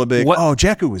 Right. So they'll be like, oh,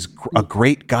 Jakku was a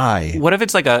great guy. What if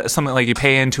it's like something like you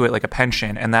pay into it like a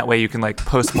pension, and that way you can like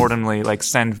post-mortemly like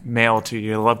send mail to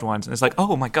your loved ones, and it's like,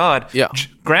 oh my god,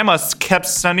 grandma kept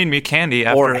sending me candy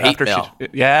after mail. she.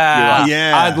 Yeah.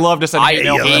 Yeah. I'd love to send hate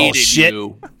mail. hated shit.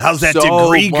 you How's that so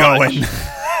degree much. going?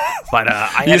 but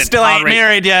I You still ain't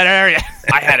married yet, are you?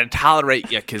 I had to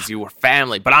tolerate you because you were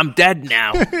family, but I'm dead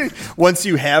now. Once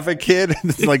you have a kid,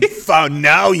 it's like, oh,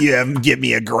 now you give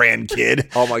me a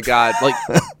grandkid. Oh my God. Like,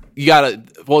 you gotta,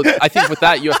 well, I think with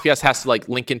that, USPS has to like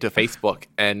link into Facebook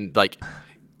and like,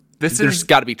 there's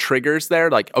got to be triggers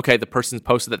there. Like, okay, the person's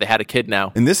posted that they had a kid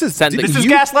now. And this is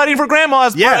gaslighting for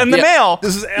grandmas in the mail.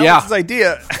 This is Alex's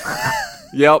idea.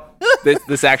 Yep.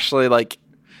 This actually like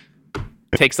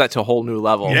takes that to a whole new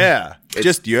level. Yeah.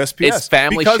 Just USPS. It's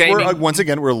family because shaming. Once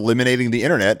again, we're eliminating the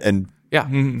internet and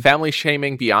family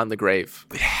shaming beyond the grave.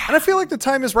 And I feel like the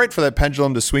time is right for that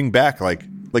pendulum to swing back, like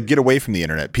get away from the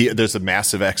internet. There's a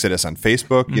massive exodus on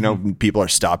Facebook. You know, people are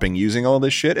stopping using all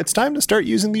this shit. It's time to start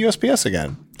using the USPS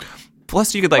again.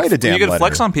 Plus, you could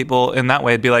flex on people in that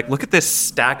way. It'd be like, look at this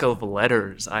stack of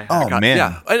letters I have. Oh, man.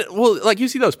 Yeah. Well, like you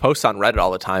see those posts on Reddit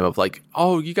all the time of like,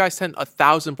 oh, you guys sent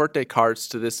 1,000 birthday cards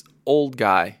to this old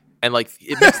guy. And like,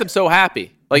 it makes them so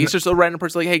happy. Like, it's just a random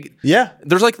person like, hey,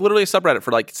 there's like literally a subreddit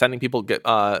for like sending people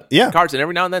cards. And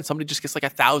every now and then somebody just gets like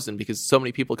 1,000 because so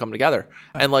many people come together.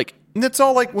 And like, and it's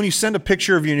all like when you send a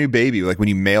picture of your new baby, like when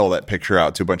you mail that picture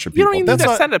out to a bunch of people. You don't even need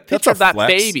to send a picture of that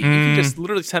baby. You can just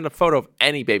literally send a photo of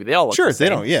any baby. They all look the same. They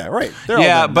don't. Yeah, right.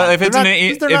 But if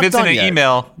it's in an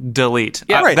email, delete.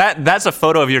 Yeah, right. That's a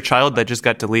photo of your child that just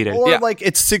got deleted. Or like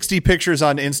it's 60 pictures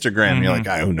on Instagram. And you're like,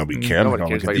 nobody cares. Nobody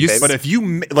cares about your baby. But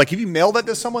if you mail that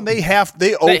to someone, they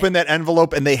open that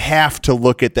envelope and they have to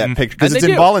look at that picture because it's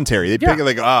involuntary. They pick it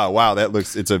like, oh wow,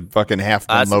 it's a fucking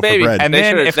half-done loaf of bread. And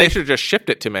then they should have just shipped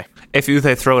it to me. If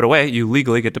they throw it away, you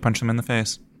legally get to punch them in the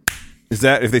face. Is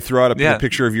that if they throw out a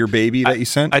picture of your baby that you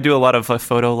sent? I do a lot of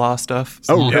photo law stuff.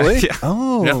 So. Oh, really? Yeah.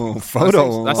 Oh,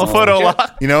 photo. That's photo law.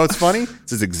 You know what's funny?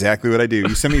 This is exactly what I do.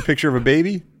 You send me a picture of a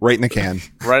baby, right in the can.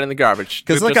 Right in the garbage.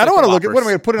 Because I don't want to look at, what am I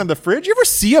going to put it on the fridge? You ever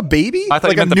see a baby? I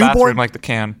thought you meant the bathroom, like the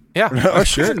can. Yeah. Oh,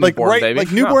 sure.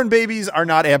 Newborn babies are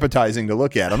not appetizing to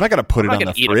look at. I'm not going to put it on the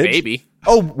fridge. Eat a baby.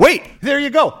 Oh, wait. There you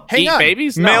go. Hang on. Eat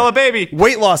babies? No. Mail a baby.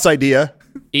 Weight loss idea.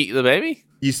 Eat the baby?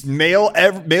 You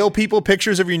mail people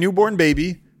pictures of your newborn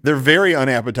baby. They're very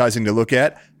unappetizing to look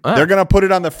at. They're going to put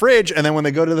it on the fridge, and then when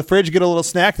they go to the fridge, get a little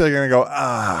snack, they're going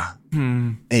to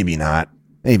go, maybe not.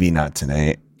 Maybe not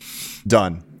tonight.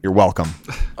 Done. You're welcome.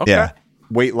 Okay. Yeah.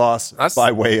 Weight loss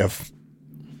by way of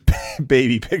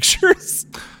baby pictures.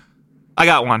 I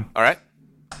got one. All right.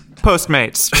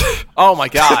 Postmates. Oh, my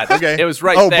God. Okay. It was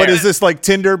right there. Oh, but is this like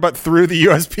Tinder, but through the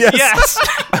USPS? Yes.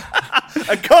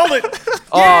 I called it.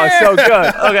 Oh, it's so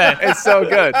good. Okay. It's so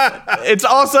good. It's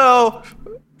also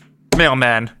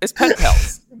mailman. It's pen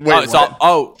pals. Wait,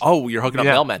 you're hooking up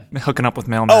mailmen. Hooking up with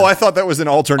mailman. Oh, I thought that was an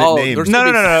alternate name.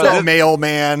 No.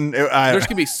 Mailman. There's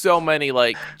gonna be so many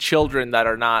like children that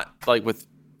are not like with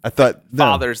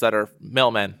fathers that are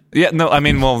mailmen. Yeah, no, I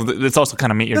mean, well, it's also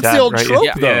kind of meet your That's dad, the old right? trope,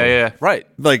 yeah. though. Yeah. Right.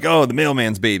 Like, the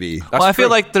mailman's baby. I feel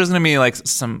like there's going to be like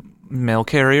some mail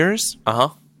carriers.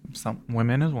 Some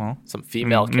women as well. Some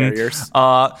female carriers.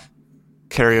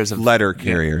 Carriers of letter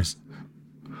carriers.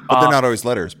 But they're not always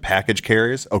letters. Package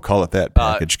carriers. Oh, call it that.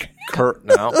 Package.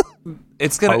 No.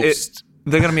 It's gonna.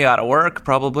 They're gonna be out of work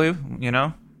probably. You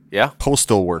know. Yeah.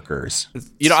 Postal workers.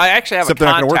 I actually have Except a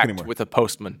they're not gonna work contact anymore. with a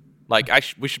postman. Like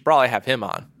we should probably have him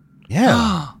on.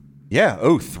 Yeah. Yeah.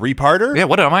 Oh, 3-parter? Yeah.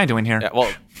 What am I doing here? Yeah.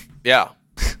 Well. Yeah.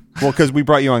 Well, because we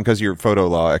brought you on because of your photo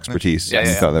law expertise. Yeah.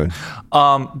 Thought that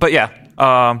would... But yeah,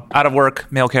 out of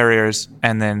work, mail carriers,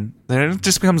 and then it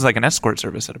just becomes like an escort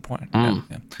service at a point.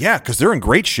 Yeah, because they're in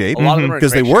great shape. A lot of them are in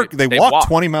because great they work. shape. They walk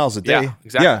 20 miles a day. Yeah.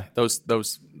 Exactly. Yeah.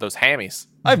 Those hammies.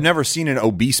 I've never seen an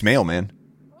obese mailman.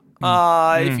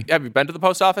 Have you been to the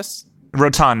post office?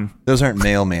 Rotund. Those aren't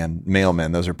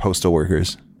mailmen. Those are postal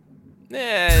workers.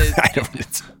 I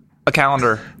don't. A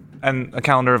calendar and a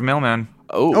calendar of mailmen.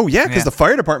 Oh yeah, because the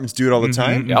fire departments do it all the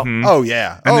time. Yep. Oh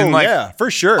yeah. And then, yeah,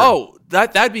 for sure. Oh,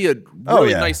 that'd be a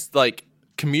really yeah. nice like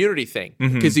community thing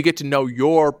because you get to know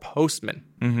your postmen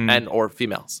and or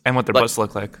females And what their butts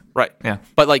look like. Right. Yeah.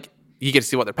 But like you get to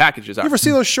see what their packages are. You ever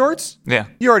see those shorts? Yeah.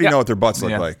 You already Yeah. know what their butts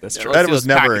look Yeah, like. that's true. That See was those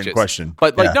never packages. in question.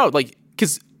 But like Yeah. no, like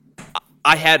because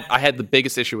I had the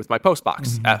biggest issue with my post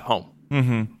box at home.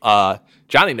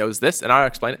 Johnny knows this, and I'll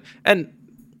explain it. And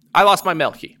I lost my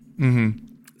mail key.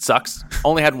 Sucks.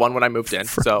 Only had one when I moved in,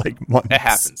 so like months. it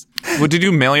happens. Well, did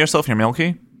you mail yourself your mail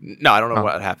key? No, I don't know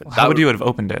what happened. How would you have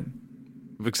opened it?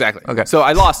 Exactly. Okay. So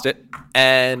I lost it,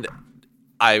 and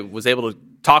I was able to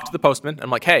talk to the postman.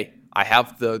 I'm like, hey, I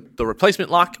have the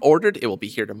replacement lock ordered. It will be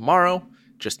here tomorrow.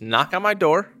 Just knock on my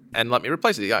door and let me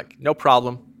replace it. He's like, no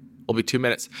problem. It'll be 2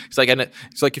 minutes. He's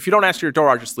like, if you don't answer your door,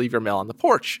 I'll just leave your mail on the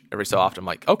porch every so often. I'm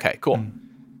like, okay, cool.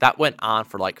 That went on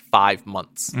for like 5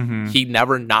 months. He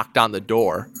never knocked on the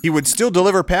door. He would still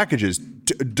deliver packages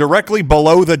directly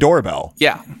below the doorbell.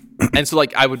 Yeah. And so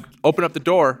like I would open up the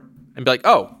door and be like,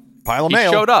 oh, Pile of he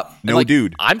mail. showed up. No and, like,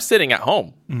 dude. I'm sitting at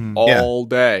home all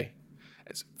day.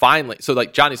 It's finally. So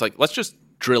like Johnny's like, let's just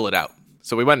drill it out.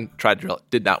 So we went and tried to drill it.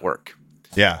 Did not work.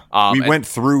 Yeah. We went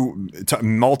through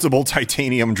multiple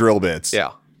titanium drill bits.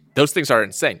 Yeah. Those things are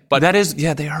insane. But That is,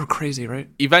 they are crazy, right?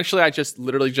 eventually I just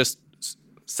literally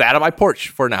sat on my porch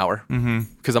for an hour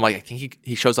because I'm like, I think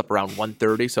he shows up around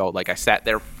 1:30. So like I sat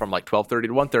there from like 12:30 to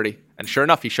 1:30, and sure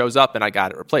enough, he shows up and I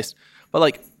got it replaced. But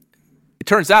like it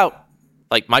turns out,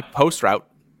 like my post route,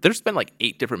 there's been like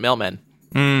 8 different mailmen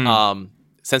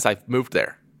since I've moved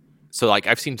there. So like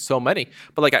I've seen so many,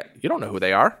 but like you don't know who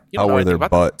they are. You don't How know were anything their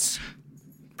about them. butts?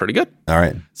 Pretty good. All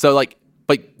right. So like,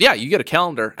 but yeah, you get a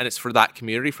calendar and it's for that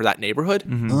community, for that neighborhood.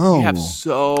 Oh. You have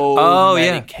so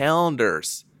many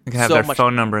calendars. You can have so their much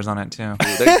phone numbers on it too.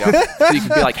 There you go. So you can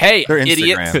be like, hey, Their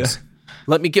idiot, Instagrams.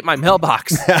 let me get my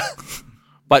mailbox.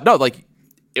 But no, like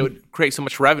it would create so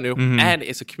much revenue, and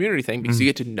it's a community thing because you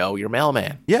get to know your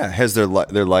mailman. Yeah, has their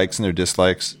likes and their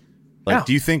dislikes. Like, Yeah.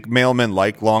 do you think mailmen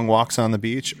like long walks on the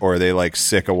beach, or are they like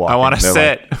sick of walking? I want to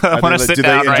They're sit. I want to sit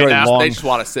down right now. Long, They just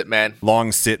want to sit, man.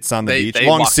 long sits on the beach, they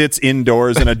long walk- sits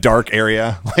indoors in a dark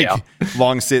area, like Yeah.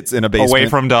 long sits in a basement, Away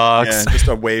from dogs. yeah, just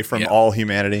away from Yeah. all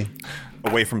humanity,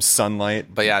 away from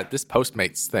sunlight. But yeah, this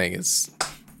Postmates thing is.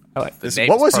 The name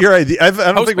What is was perfect. your idea?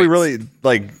 I don't think we Postmates. really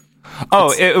like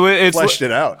Oh, it's fleshed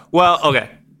it out. Well, okay.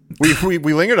 We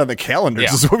lingered on the calendars.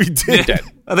 Yeah. Is what we did.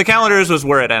 The calendars was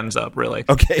where it ends up, really.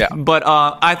 Okay. Yeah. But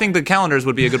I think the calendars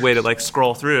would be a good way to like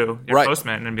scroll through your Right.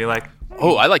 postman and be like,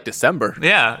 Oh, I like December.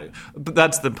 yeah, but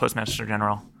that's the Postmaster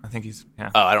General. I think he's Oh,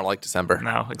 I don't like December.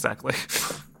 no, exactly.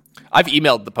 I've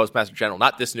emailed the Postmaster General,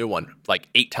 not this new one, like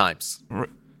 8 times.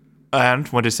 And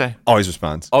what did he say? Always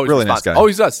responds. Always really responds. nice guy.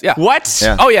 Always does. Yeah. What?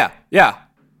 Yeah. Oh yeah. Yeah.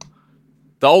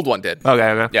 The old one did.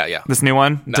 Okay. Yeah, yeah. This new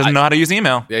one doesn't know how to use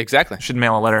email. Yeah, exactly. Should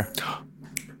mail a letter.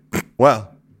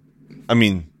 Well, I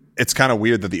mean, it's kind of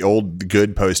weird that the old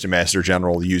good Postmaster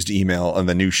General used email and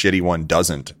the new shitty one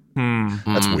doesn't.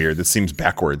 That's weird. That seems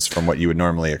backwards from what you would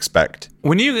normally expect.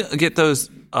 When you get those,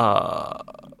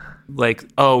 like,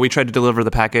 oh, we tried to deliver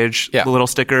the package, Yeah. the little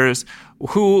stickers,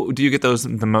 who do you get those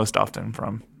the most often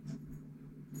from?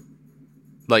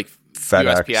 Like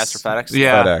FedEx. USPS or FedEx?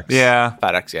 Yeah. FedEx. Yeah.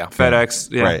 FedEx, yeah.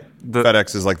 FedEx. Yeah. Right.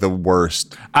 FedEx is like the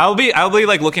worst. I'll be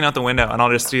like looking out the window and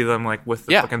I'll just see them like with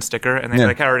the Yeah. fucking sticker and they Yeah.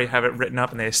 like already have it written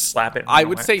up and they slap it. I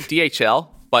would say DHL,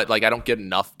 but like I don't get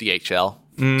enough DHL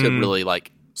to really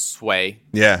like sway.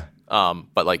 Yeah.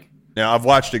 But like Now, I've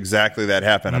watched exactly that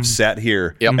happen. I've sat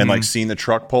here Yep. and like seen the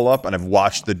truck pull up, and I've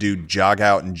watched the dude jog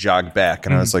out and jog back.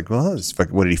 And I was like, well,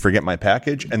 what, did he forget my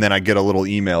package? And then I get a little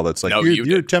email that's like, No, you you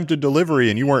did. attempted delivery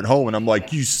and you weren't home. And I'm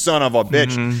like, you son of a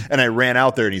bitch. And I ran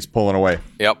out there and he's pulling away.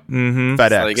 yep.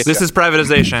 FedEx. they get- This is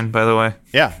privatization, by the way.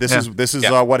 Yeah, this is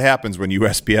Yeah. what happens when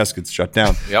USPS gets shut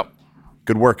down. Yep.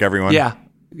 Good work, everyone. Yeah.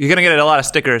 You're going to get a lot of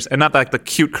stickers and not like the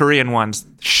cute Korean ones,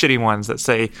 shitty ones that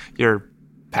say your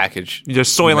Package.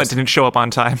 Soylent didn't show up on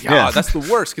time. Yeah, that's the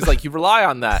worst because like you rely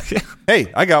on that.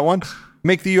 Hey, I got one.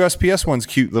 Make the USPS ones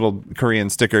cute little Korean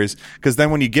stickers, because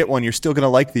then when you get one, you're still going to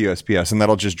like the USPS, and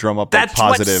that'll just drum up like That's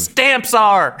positive. what stamps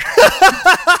are.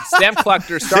 Stamp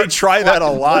collectors They start. try that a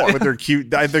lot with their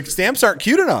cute. The stamps aren't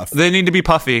cute enough. They need to be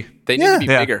puffy. They need to be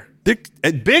Yeah. bigger.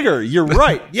 They're bigger. You're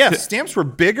right. Yeah, stamps were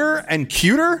bigger and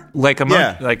cuter. Like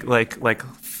Yeah.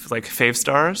 like fave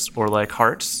stars or like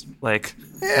hearts, like,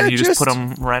 Yeah, and you just just- put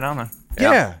them right on there.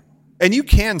 Yeah. And you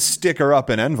can sticker up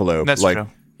an envelope. That's like, true.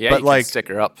 Yeah, but you like can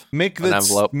sticker up make an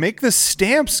envelope. the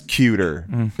stamps cuter.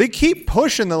 They keep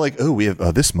pushing. They're like, oh, we have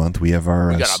this month we have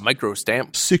our You got a micro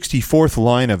stamp. 64th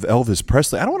line of Elvis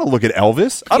Presley. I don't want to look at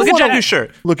Elvis. I don't Look at want Jack to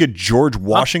shirt. look at George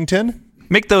Washington.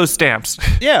 Make those stamps.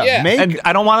 Yeah, Yeah. make And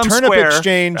I don't want them turnip square.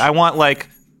 exchange. I want like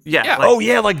Yeah. like- oh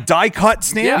yeah, like die cut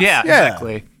stamps. yeah,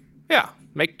 exactly. Yeah.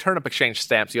 Make turnip exchange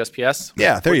stamps, USPS.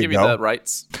 Yeah, there We'll you give go. you the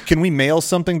rights. Can we mail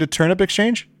something to Turnip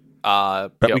Exchange?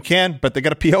 Bet Yep. we can, but they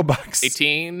got a PO box.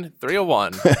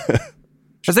 18301.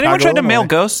 Has anyone Chicago, tried to mail Illinois.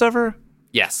 ghosts ever?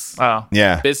 Yes. Oh,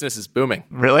 Yeah, Business is booming.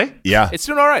 really? yeah. It's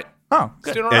doing all right. Oh,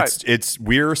 It's doing all right. It's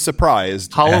we're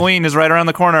surprised. Halloween is right around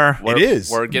the corner. It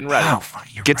is. We're getting ready.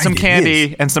 You're Get right, some it candy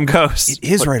is. and some ghosts. It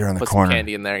is right around the Put corner. some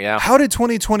candy in there, yeah. How did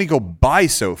 2020 go by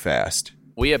so fast?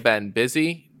 We have been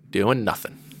busy doing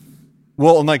nothing.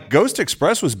 Well, and like Ghost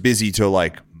Express was busy till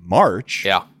like March.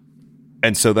 Yeah.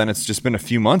 And so then it's just been a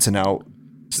few months, and now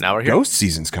Now we're here. Ghost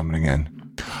season's coming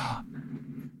again.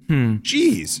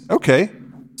 Jeez. Okay.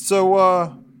 So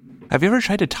Have you ever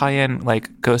tried to tie in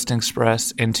like Ghost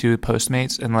Express into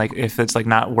Postmates, and like if it's like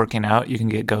not working out, you can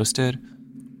get ghosted?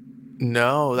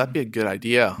 No, that'd be a good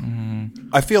idea.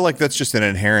 I feel like that's just an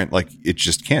inherent, like, it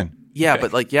just can. Yeah,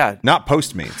 but like, yeah. Not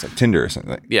Postmates, like Tinder or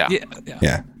something. Yeah.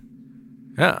 Yeah.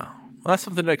 Well, that's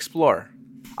something to explore.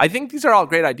 I think these are all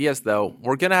great ideas, though.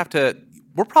 We'll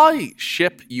probably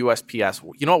ship USPS.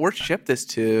 You know what? We'll ship this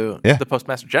to the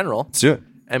Postmaster General. Let's do it.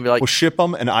 And be like, we'll ship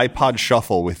them an iPod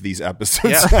Shuffle with these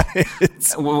episodes. Yeah.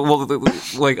 Well,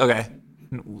 like, okay,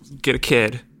 get a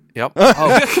kid. Yep.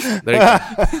 Oh, there you go.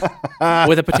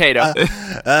 With a potato.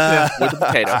 With a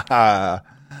potato.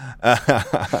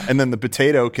 And then the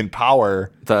potato can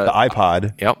power the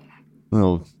iPod. Yep.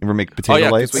 We'll ever make potato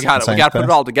lights. We got to put it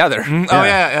all together. Oh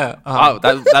yeah. Oh,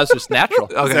 that was just natural.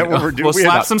 Okay. Is that what we're doing? We'll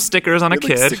slap some stickers on a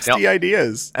kid. Like 60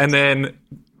 ideas. And then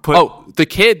put... the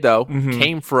kid, though,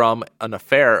 came from an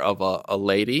affair of a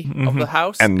lady of the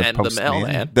house And the the postman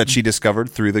mailman. that she discovered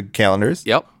through the calendars.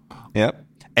 Yep.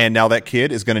 And now that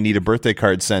kid is going to need a birthday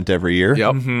card sent every year.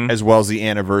 Yep. As well as the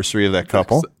anniversary of that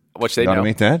couple. Which they You want to know.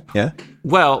 make that? Yeah.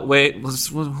 Well, wait.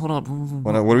 Hold on.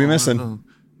 What are we missing?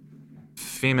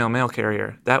 Female mail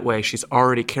carrier. That way, she's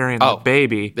already carrying the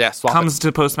baby. Yeah, swap comes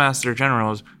to Postmaster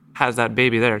General's, has that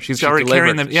baby there. She's already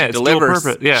carrying them. Yeah, it's dual delivers.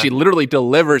 purpose. Yeah, She literally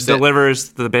delivers the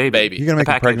baby. You're going to make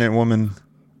a package. pregnant woman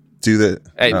do that?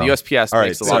 Hey, the USPS All right,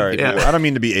 makes a lot of sorry. people. I don't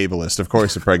mean to be ableist. Of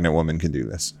course, a pregnant woman can do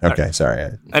this. Okay,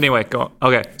 sorry. Anyway, go.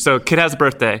 Okay, so kid has a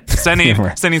birthday. Sending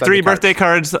 3 birthday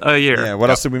cards a year. Yeah, what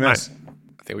else did we miss?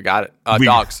 I think we got it.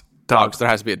 Dogs. Dogs. There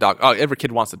has to be a dog. Oh, every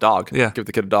kid wants a dog. Yeah. Give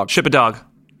the kid a dog. Ship a dog.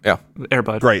 Yeah.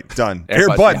 Airbud. Great, done.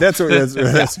 Airbud, Airbud. yeah. That's what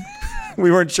that's. We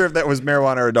weren't sure if that was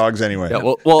marijuana or dogs anyway. Yeah,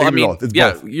 well, It I can be mean, both. It's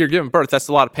yeah, both. you're giving birth. That's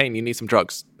a lot of pain. You need some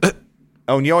drugs.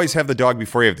 Oh, and you always have the dog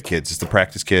before you have the kids. It's the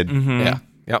practice kid. Yeah.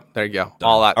 Yep. There you go.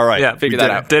 All that. All right. Yeah, Figure we that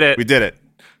did out. it. Did it. We did it.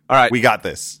 All right. We got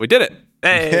this. We did it.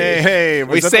 Hey,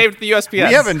 We saved the USPS. We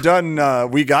haven't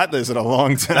done We Got This in a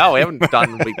long time. No, we haven't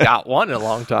done We Got One in a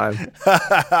long time.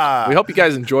 We hope you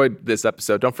guys enjoyed this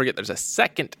episode. Don't forget there's a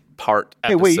second part Hey,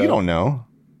 episode. wait, you don't know.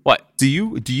 What? Do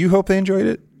you hope they enjoyed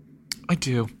it? I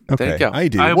do. Okay, There you go. I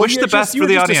do. I wish you're the best you for were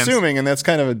the just audience. assuming, and that's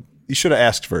kind of you should have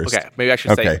asked first. Okay, maybe I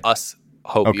should say Okay. us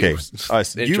hope Okay, you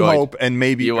us. You enjoyed. hope, and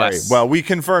maybe. US. All right. Well, we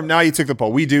confirm. Now you took the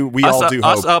poll. We do. We all do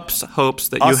Us hope. ups hopes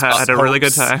that you Us had a really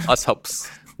good hopes. time. Us hopes.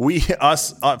 We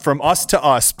us from us to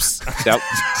usps. Yep.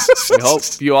 We hope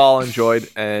you all enjoyed,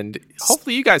 and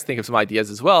hopefully you guys think of some ideas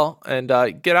as well, and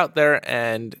get out there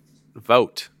and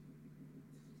vote.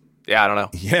 Yeah, I don't know.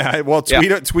 Yeah. Well,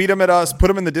 tweet them at us. Put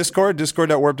them in the Discord.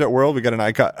 Discord.warp.world. We got an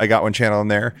I got one channel in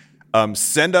there.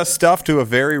 Send us stuff to a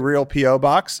very real PO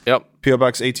box. Yep. PO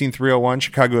Box 18301,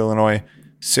 Chicago, Illinois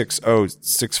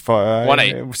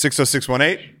 60618.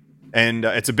 60618. And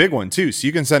it's a big one too, so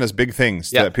you can send us big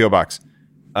things to that PO box.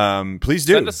 Please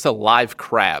do. Send us a live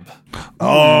crab.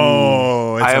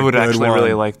 Oh, it's I a would good actually one.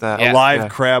 really like that. Yeah. A live Yeah.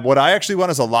 crab. What I actually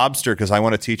want is a lobster because I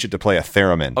want to teach it to play a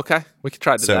theremin. Okay, we could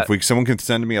try to do So that. if someone can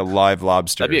send me a live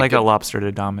lobster, That'd be Like good. a lobster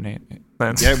to dominate.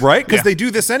 yeah, right? Because Yeah. they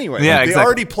do this anyway. Yeah, Like, they exactly.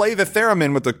 already play the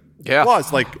theremin with the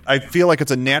claws. Like I feel like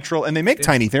it's a natural, and they make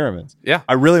tiny theremins. Yeah.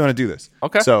 I really want to do this.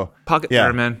 Okay. So Pocket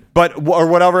theremin. but or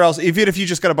whatever else. Even if you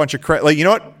just got a bunch of like you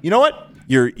know what,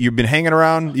 you've been hanging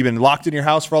around, you've been locked in your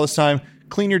house for all this time.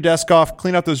 Clean your desk off,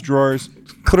 clean out those drawers,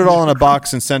 put it all in a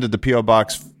box, and send it to PO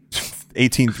Box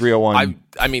 18301.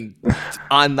 I mean,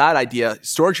 on that idea,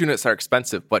 storage units are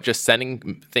expensive, but just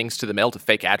sending things to the mail to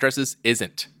fake addresses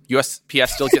isn't.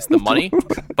 USPS still gets the money,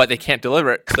 but they can't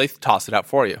deliver it, so they toss it out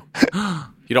for you.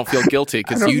 You don't feel guilty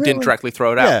because you didn't directly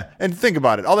throw it out. Yeah, and think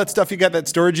about it. All that stuff you got that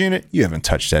storage unit, you haven't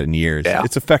touched that in years. Yeah.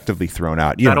 It's effectively thrown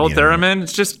out. You That don't old need it anymore. theremin,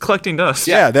 it's just collecting dust.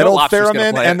 Yeah, that no old lobster's gonna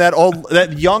theremin play and it.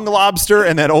 that young lobster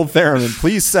and that old theremin.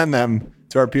 Please send them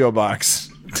to our PO box.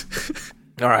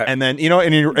 All right. And then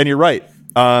and you're right.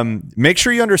 Make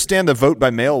sure you understand the vote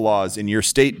by mail laws in your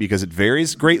state because it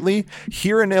varies greatly.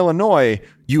 Here in Illinois,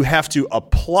 you have to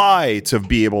apply to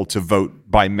be able to vote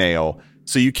by mail.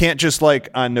 So you can't just like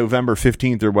on November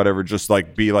 15th or whatever, just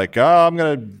like be like, oh, I'm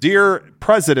going to, dear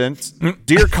president,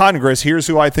 dear Congress, here's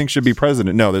who I think should be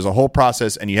president. No, there's a whole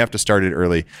process and you have to start it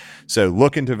early. So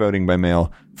look into voting by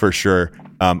mail for sure.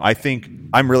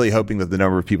 I'm really hoping that the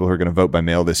number of people who are going to vote by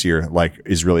mail this year,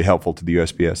 is really helpful to the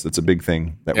USPS. That's a big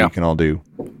thing that we can all do.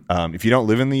 If you don't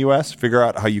live in the US, figure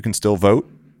out how you can still vote.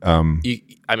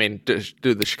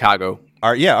 do the Chicago.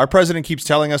 Our president keeps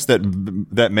telling us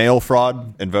that mail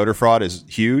fraud and voter fraud is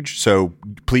huge. So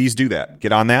please do that.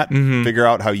 Get on that. Figure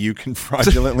out how you can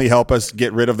fraudulently help us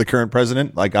get rid of the current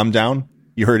president. Like I'm down.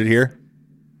 You heard it here.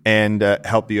 And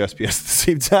help the USPS at the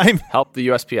same time. Help the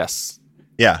USPS.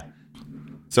 Yeah.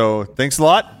 So thanks a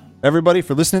lot. everybody,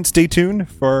 for listening. Stay tuned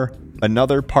for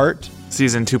another part.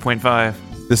 Season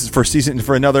 2.5. This is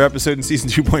for another episode in season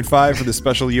 2.5 for the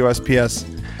special USPS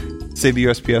Save the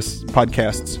USPS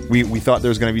podcasts. We thought there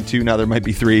was going to be 2. Now there might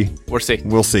be 3. We'll see.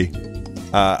 We'll see.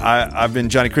 I've been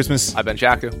Johnny Christmas. I've been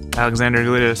Jaku. Alexander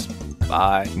Galidas.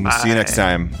 Bye. We'll see you next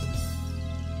time.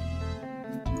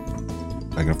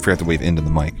 I'm going to forget to wave into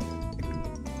the mic.